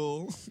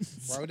school.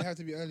 Why would it have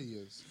to be early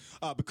years?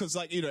 Because,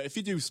 like, you know, if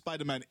you do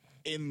Spider-Man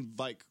in,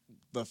 like,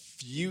 the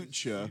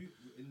future.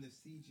 In the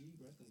CG,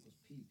 bro, it was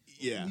peak.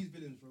 Yeah. These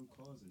villains rode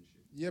cars and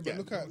shit. Yeah, but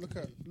Yeah.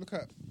 look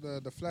at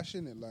the Flash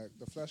in it. Like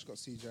the Flash got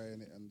CGI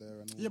in it and there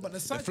and all yeah, but the The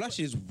side Flash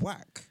is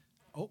whack.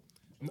 Oh,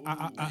 Ooh,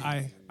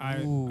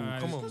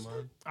 come on,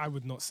 man. I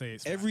would not say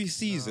it's Every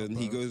season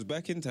he goes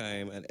back in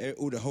time and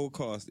all the whole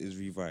cast is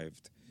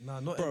revived. Nah,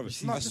 not Bro, every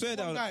season. I just swear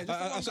one down. guy, just one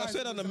I guy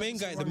swear down. The who's main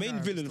just guy, the one main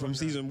guy, villain just from one guy.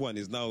 season 1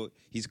 is now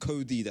he's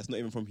Cody. That's not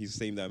even from his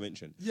same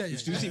dimension. Yeah,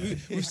 yeah,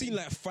 We've seen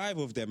like 5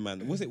 of them,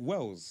 man. Was it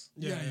Wells?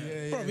 yeah.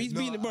 Bro, he's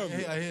been bro.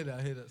 I hear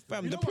that.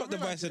 Fam, You the know plot what I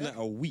device in realised,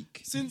 that are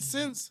weak.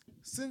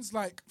 Since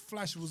like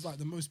Flash was like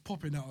the most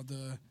popping out of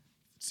the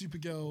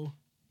Supergirl,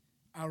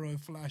 Arrow,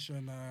 Flash,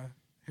 and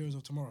Heroes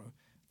of Tomorrow.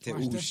 They're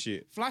all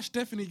shit. Flash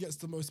definitely gets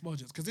the most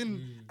budgets because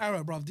in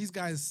Arrow, bruv, these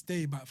guys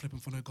stay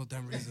backflipping for no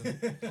goddamn reason.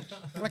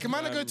 Like a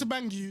man that go to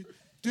bang you,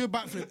 do a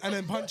backflip and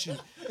then punch you.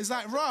 It's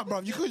like,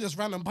 bruv, you could just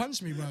random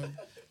punch me, bruv.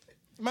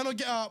 Man will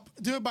get up,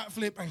 do a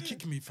backflip and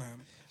kick me,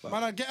 fam.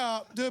 Man will get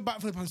up, do a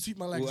backflip and sweep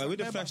my legs. Well, with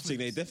the Bare Flash thing,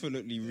 they backflips.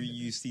 definitely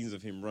reuse scenes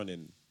of him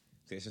running.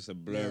 So it's just a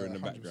blur in the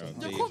 100%. background.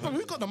 Yeah, of course, man,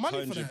 who got the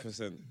money for that?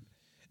 100%.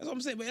 That's what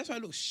I'm saying, but that's why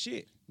it looks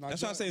shit. No,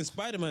 That's why I'm saying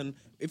Spider-Man.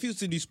 If he was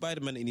to do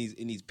Spider-Man in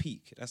his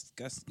peak, that's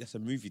a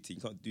movie thing.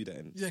 You can't do that.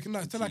 In Yeah, no,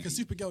 it's like a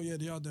TV. Supergirl, yeah,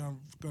 they are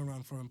down going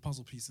around throwing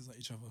puzzle pieces at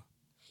each other.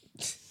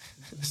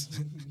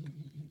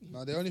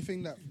 Now the only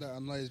thing that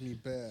annoys me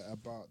bare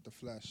about the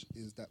Flash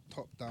is that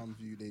top-down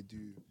view they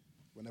do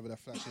whenever the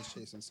Flash is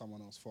chasing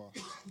someone else fast.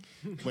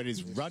 When he's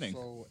It's running.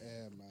 so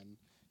air, man.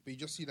 But you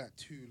just see like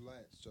 2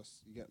 lights, just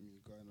you get me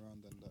going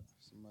around and that.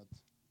 It's mad.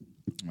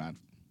 Man.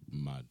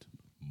 Mud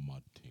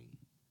thing.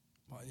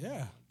 But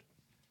yeah.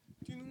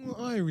 Do you know what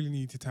I really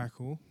need to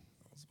tackle?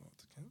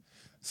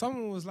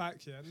 Someone was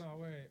like, yeah, no,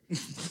 wait.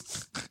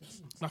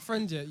 My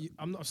friend, yeah,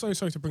 I'm not so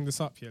sorry to bring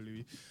this up here,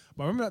 Louis,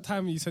 but remember that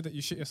time you said that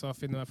you shit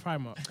yourself in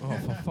Primark? Oh,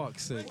 for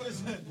fuck's sake.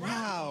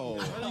 Wow.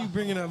 Why are you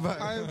bringing that back?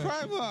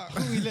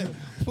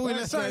 Before we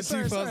left that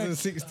Sorry.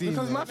 2016.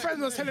 Because man. my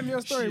friend was telling me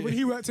a story when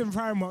he worked in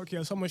Primark,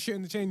 yeah, someone shit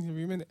in the changing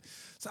room, innit?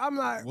 So I'm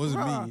like,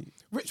 Wasn't "Bruh, me."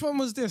 which one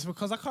was this?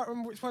 Because I can't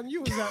remember which one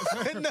you was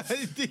at. No,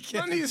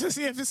 dickhead. I need to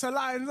see if it's a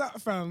line up,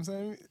 fam.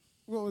 So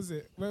what was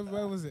it? Where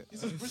was it?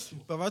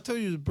 But I told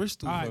you it was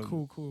Bristol. All right,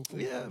 fam. cool.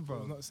 Yeah, cool.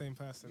 bro. Not the same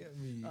person. Get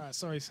me. All right,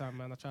 sorry, Sam,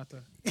 man. I tried to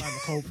find the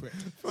culprit.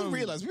 I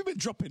realize we've been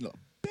dropping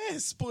bare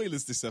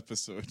spoilers this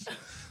episode.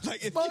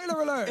 Like, if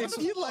Spoiler alert. If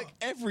you like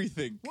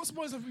everything, What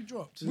spoilers have we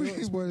dropped? What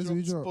spoilers have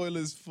we dropped?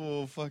 spoilers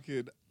for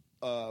fucking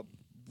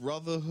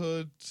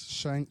Brotherhood,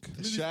 Shank.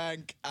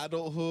 Shank,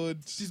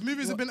 Adulthood. These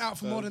movies have been out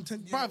for more than 10.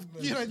 Bruv,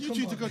 you know, you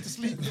two to go to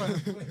sleep,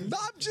 bruv. No,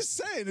 I'm just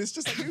saying. It's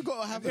just like you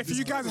gotta have. If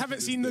you guys haven't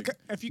seen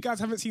if you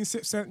guys haven't seen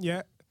Sixth Sense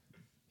yet,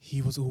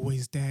 he was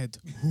always dead.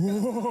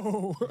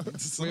 Whoa.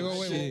 Shit, I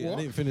what?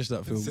 didn't finish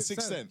that film.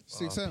 Sixth Sense.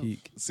 Sixth Sense.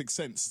 Peak. Sixth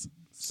Sense.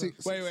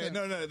 Sixth Wait, Sense.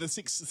 no, the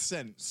Sixth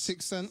Sense.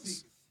 Sixth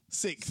Sense.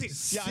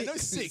 Sixth. Yeah, I know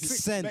sixth.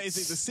 Sense. But is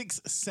it the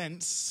Sixth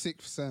Sense?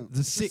 Sixth Sense.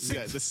 The sixth.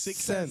 Yeah, the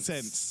Sixth Sense.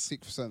 Sense.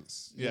 Sixth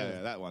Sense.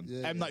 Yeah, that one.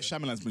 Yeah, M. Night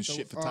Shyamalan's been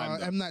shit for time.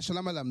 though. M. Night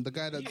Shyamalan, the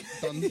guy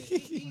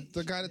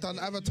that done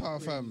Avatar,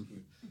 fam.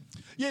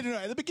 Yeah, no,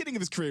 at the beginning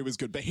of his career was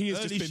good, but he has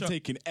Early just been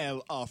taking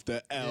L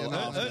after L Yeah, no,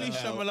 after Early L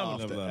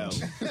Shyamalan after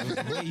was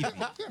L. wavy.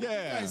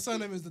 Yeah. His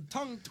surname is the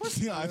tongue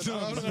twister. Yeah, I know.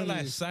 I'm not gonna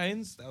lie,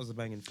 Signs, that was a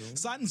banging film.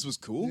 Signs was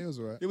cool. Yeah, it was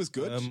alright. It was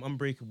good.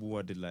 Unbreakable,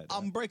 I did like that.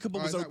 Unbreakable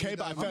was Is that okay, with,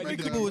 but I felt like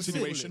Unbreakable needed a was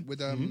continuation.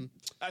 with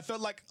I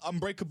felt like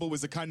Unbreakable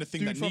was the kind of thing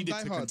Dude that from needed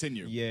Die to Hard.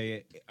 continue. Yeah.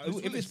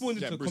 If it spawned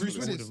into a Bruce Bruce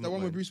comedy, I Willis, would've the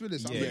one not with minded. Bruce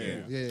Willis.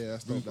 Yeah.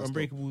 That's dope. That's dope.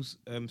 Unbreakable's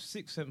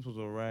Sixth Sense was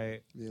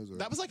alright. Yeah, it was alright.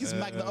 That was like his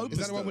magnum opus. Is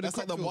that the one though. with the That's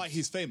like the cocktails? why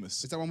he's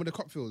famous. Is that one with the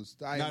Copfields?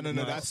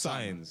 No, that's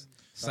Signs.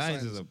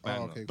 Signs is a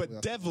banger. okay. But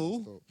That's Devil,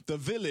 dope. The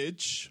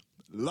Village,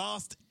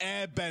 Last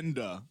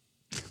Airbender.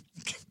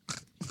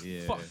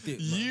 Yeah. Fucked it.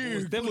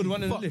 You Devil was the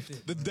one in the Fucked lift.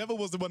 it. The devil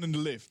was the one in the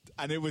lift,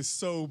 and it was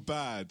so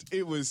bad.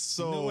 It was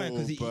so You know why?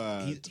 Because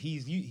bad.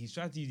 he's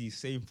tried to use the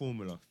same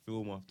formula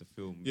film after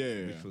film.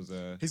 Yeah. Which was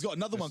He's got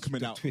another one coming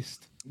the out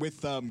twist.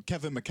 with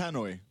Kevin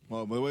McCannoy.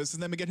 Well, what was his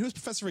name again? Who's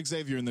Professor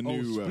Xavier in the Oh,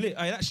 new? Split.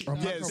 I actually,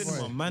 yeah, it's it's-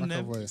 in my man.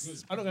 Them.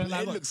 McAvoy. I'm not gonna lie.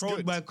 I It got looks trolled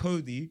good. by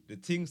Cody. The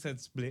thing said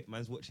Split.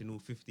 Man's watching all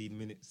 15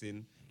 minutes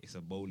in. It's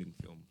a bowling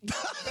film. This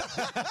is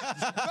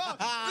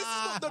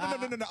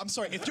not, no. I'm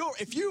sorry.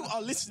 If you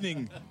are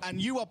listening and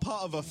you are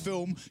part of a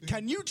film,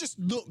 can you just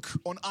look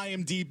on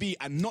IMDb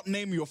and not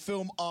name your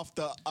film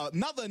after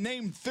another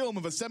named film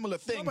of a similar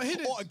thing but hit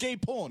it. or a gay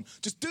porn?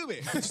 Just do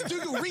it. Just do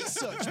your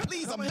research,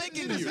 please. I'm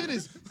begging you. It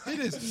is.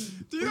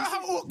 Do you know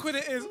how awkward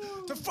it is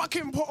to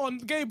fucking put on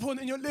gay porn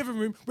in your living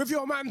room with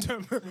your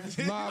mantum?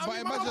 Nah, but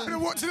I'm gonna imagine.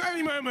 watch it at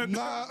any moment.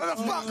 Nah, What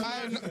the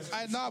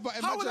fuck? nah, but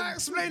How would I imagine.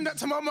 explain that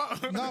to my mum?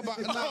 Nah,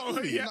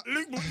 but yeah,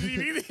 Luke.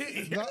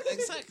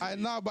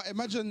 Nah, but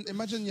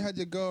imagine you had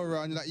your girl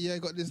around. You're like, yeah, I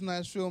got this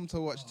nice film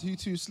to watch. You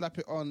two slap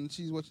it on.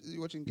 She's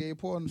watching gay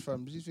porn,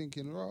 fam. She's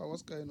thinking, "Raw,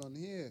 what's going on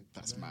here?"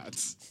 That's mad.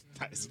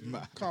 That is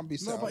mad. Can't be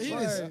No, set but up. he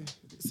Right.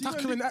 is. Tuck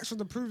her in action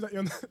to prove that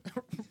you're not.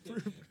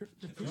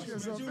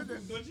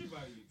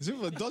 It's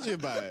people are dodgy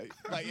about it.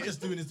 Like,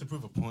 Just doing this to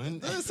prove a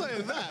point. it's like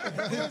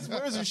that.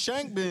 Where's your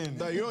shank been?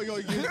 No,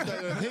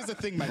 here's the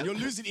thing, man. You're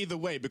losing either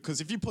way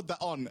because if you put that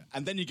on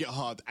and then you get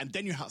hard and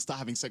then you start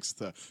having sex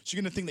with her, she's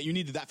going to think that you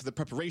needed that for the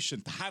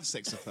preparation to have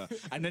sex with her.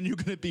 And then you're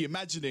going to be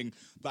imagining,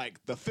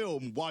 like, the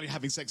film while you're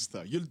having sex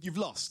with her. You've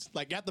lost.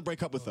 Like, you have to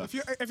break up with her. If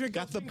you're You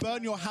have to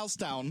burn your house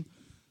down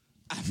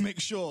and make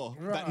sure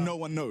that no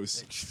one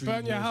knows.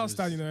 Burn your house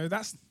down, you know.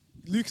 That's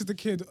Luke is the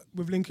kid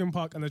with Linkin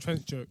Park and the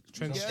trench joke.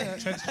 Trench joke.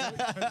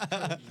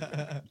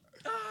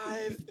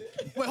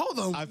 Wait, hold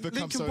on. I've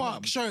become Linkin so Park,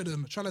 numb. show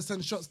them. Trying to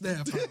send shots there,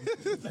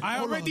 fam. I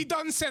already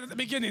done said at the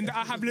beginning that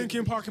I have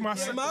Linkin Park in my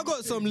Yeah, man, I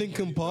got some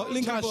Linkin Park.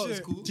 Linkin That Park is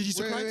shit. cool. Did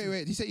you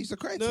Wait. He said he used to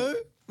cry. No?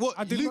 What?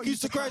 I did Luke not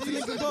used to cry to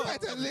Linkin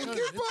Park? Linkin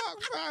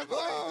Park, fam.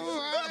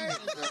 Oh my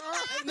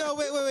God. No,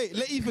 wait.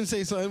 Let Ethan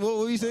say something. What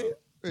were you saying?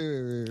 I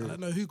don't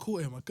know who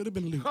caught him. I could have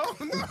been Luke. Oh,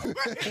 no.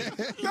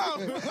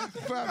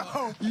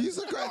 Fam, you used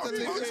to cry to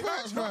Linkin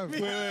Park, fam.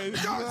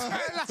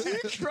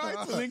 You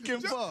cried to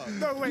Linkin Park.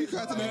 No, wait.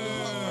 Cry to Linkin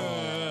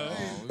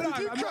Park.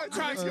 I'm not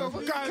crying to your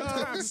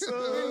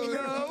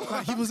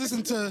Like he was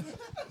listening to,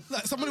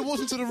 like somebody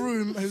walked into the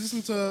room and he was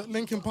listening to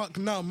Linkin Park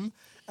Numb,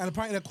 and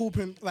apparently they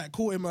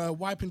caught him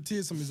wiping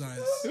tears from his eyes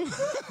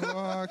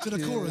to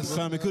the chorus.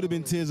 Fam, it could have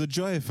been Tears of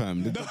Joy,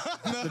 fam. The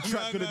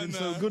track could have been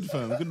so good,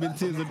 fam. It could have been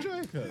Tears of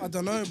Joy, fam. I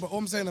don't know, but all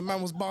I'm saying, the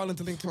man was bawling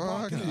to Linkin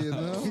Park. Fuck you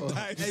know.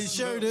 Hey,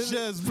 Sheridan.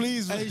 Cheers,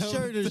 please, Hey,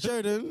 man.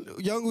 Sheridan.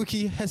 Young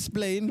Wiki,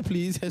 explain,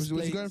 please. Was you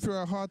Explain. going through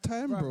a hard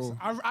time, bro?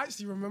 I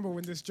actually remember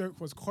when this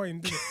joke was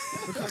coined, didn't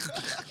it? Because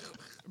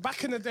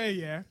back in the day,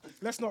 yeah,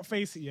 let's not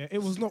face it, yeah,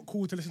 it was not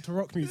cool to listen to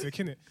rock music,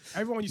 innit?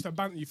 Everyone used to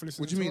banter you for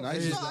listening What do you to mean? rock I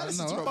music. used to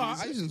listen to rock I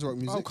music. used to rock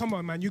music. Oh, come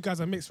on, man, you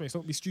guys are mixed race,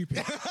 don't be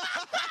stupid.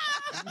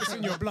 It's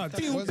in your blood.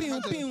 What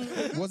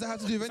does it have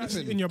to do with It's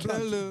anything? in your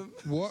blood.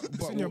 What?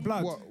 It's in your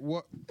blood.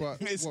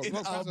 It's in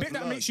rock our has The a bit that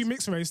blood. makes you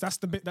mixed race, that's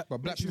the bit that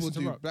But black makes you people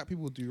listen to do. rock. Black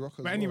people do rock as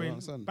But well. anyway, I don't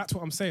understand. that's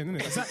what I'm saying, isn't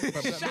it? Exactly.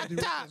 But black people do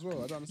rock as well.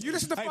 I don't understand. You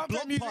listen to Hey, funk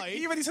Block music. Party-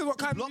 He already said what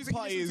kind Block of music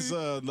Party he is listens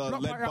to. led Block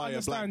Party, by I a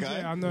black understand, guy.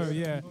 Yeah, I know,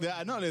 yeah.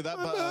 Yeah, not only that,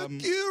 but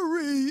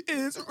Mercury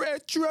is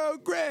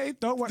retrograde.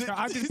 Don't watch that.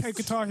 I didn't play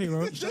Guitar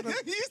Hero. he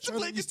used to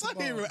play Guitar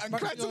Hero and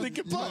cry to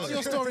Linkin Park. What's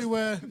your story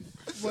where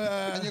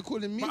And you're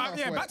calling me But,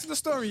 yeah, halfway. back to the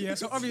story. Yeah,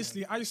 so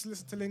obviously I used to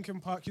listen to Linkin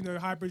Park, you know,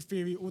 Hybrid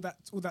Theory, all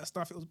that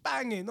stuff. It was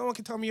banging. No one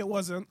can tell me it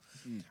wasn't.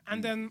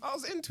 And then I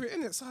was into it,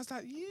 innit? So I was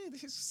like, yeah,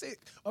 this is sick.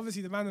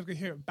 Obviously, the man was gonna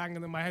hear it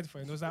banging in my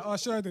headphone. It was like, oh,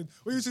 Sheridan,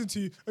 what are you listening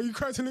to? Are you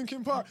crying to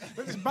Linkin Park?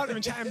 They're just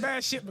bantering, chatting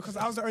bare shit because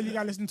I was the only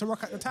guy listening to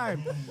rock at the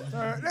time.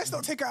 Let's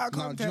not take it out of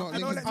No, do you context. know what I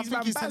don't Linkin- let I these think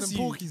man he's bash telling you.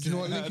 Porkies. Do you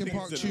know what I Linkin think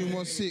Park it's tune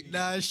was sick?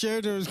 Nah,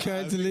 Sheridan was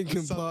crying to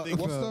Linkin Park. something-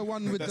 What's the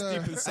one with That's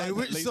deep the? inside Hey,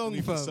 which that lays song,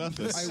 beneath the fam?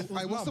 surface.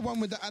 What's the one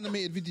with the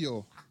animated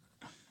video?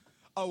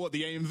 Oh, what,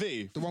 the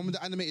AMV? The one with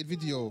the animated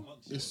video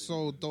is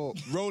so dope.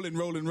 Rolling.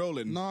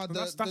 Nah, the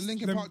That's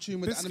Linkin the Park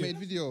tune with the Biscuit. animated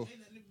video.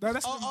 No,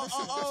 that's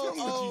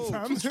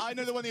fam. I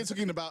know the one that you're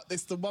talking about.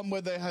 It's the one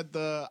where they had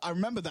the. I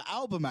remember the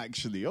album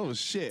actually. Oh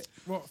shit!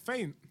 What,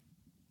 Faint?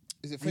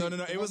 Is it No, fake? no,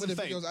 The it one wasn't where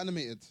the fake. video's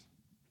animated.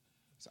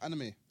 It's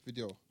anime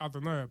video. I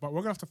don't know, but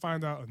we're gonna have to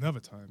find out another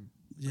time.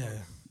 Yeah.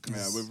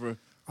 Yeah, with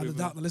I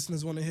doubt the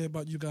listeners want to hear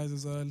about you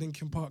guys'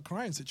 Linkin Park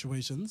crying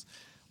situations.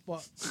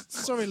 But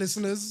sorry,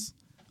 listeners.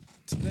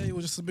 Today it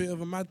was just a bit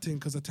of a mad thing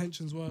because the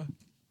tensions were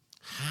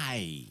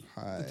Hi.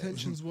 a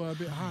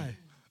bit high.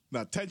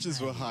 no,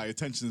 tensions were high.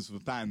 Tensions for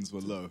bands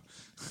were low.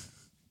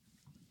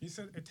 He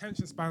said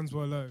attention spans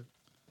were low.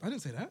 I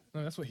didn't say that.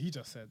 No, that's what he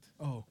just said.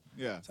 Oh,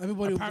 Yeah. so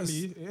everybody was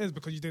Apparently, just, it is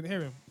because you didn't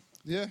hear him.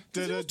 Yeah. he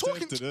was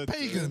talking to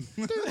pagan.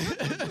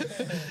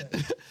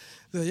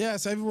 So, yeah,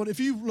 so everyone, if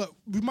you look,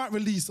 we might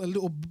release a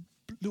little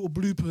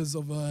bloopers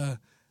of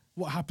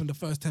what happened the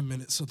first 10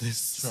 minutes of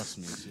this. Trust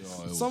me.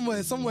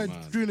 Somewhere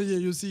during the year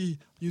you'll see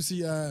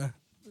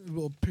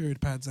little period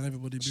pads and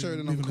everybody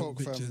Sheridan moving on little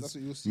coke, fam. pictures. That's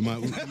what you'll see. We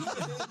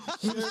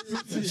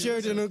might.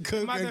 Sheridan on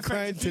coke Matter and of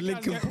crying fact, to if you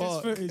guys Linkin get this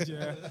Park. footage,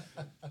 yeah,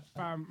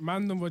 fam,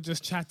 man, were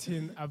just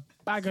chatting a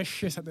bag of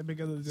shit at the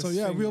beginning of this. So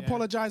yeah, thing, we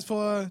apologize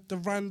for the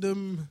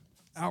random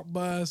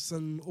outbursts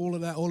and all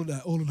of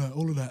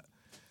that.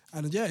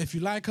 And yeah, if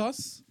you like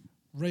us,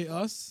 rate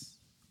us.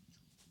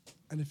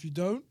 And if you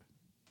don't,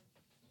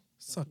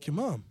 suck your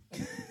mum.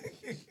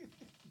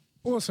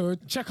 Also,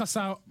 check us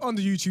out on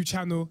the YouTube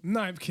channel,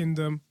 Ninth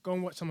Kingdom. Go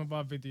and watch some of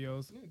our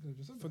videos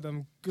for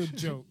them good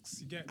jokes.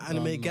 You get me?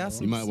 Anime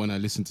gas. You might want to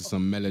listen to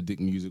some melodic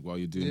music while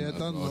you're doing Yeah, that. as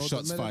done. well. No,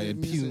 Shots that fired.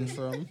 melodic Pew. music,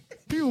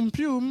 fam.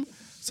 Pum.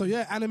 So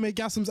yeah, Anime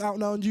Gasm's out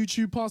now on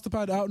YouTube. Pastor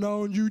Pad out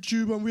now on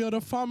YouTube. And we are the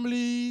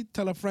family.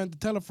 Tell a friend to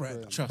tell a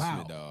friend. Trust Bow.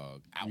 me,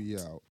 dog. We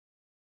out.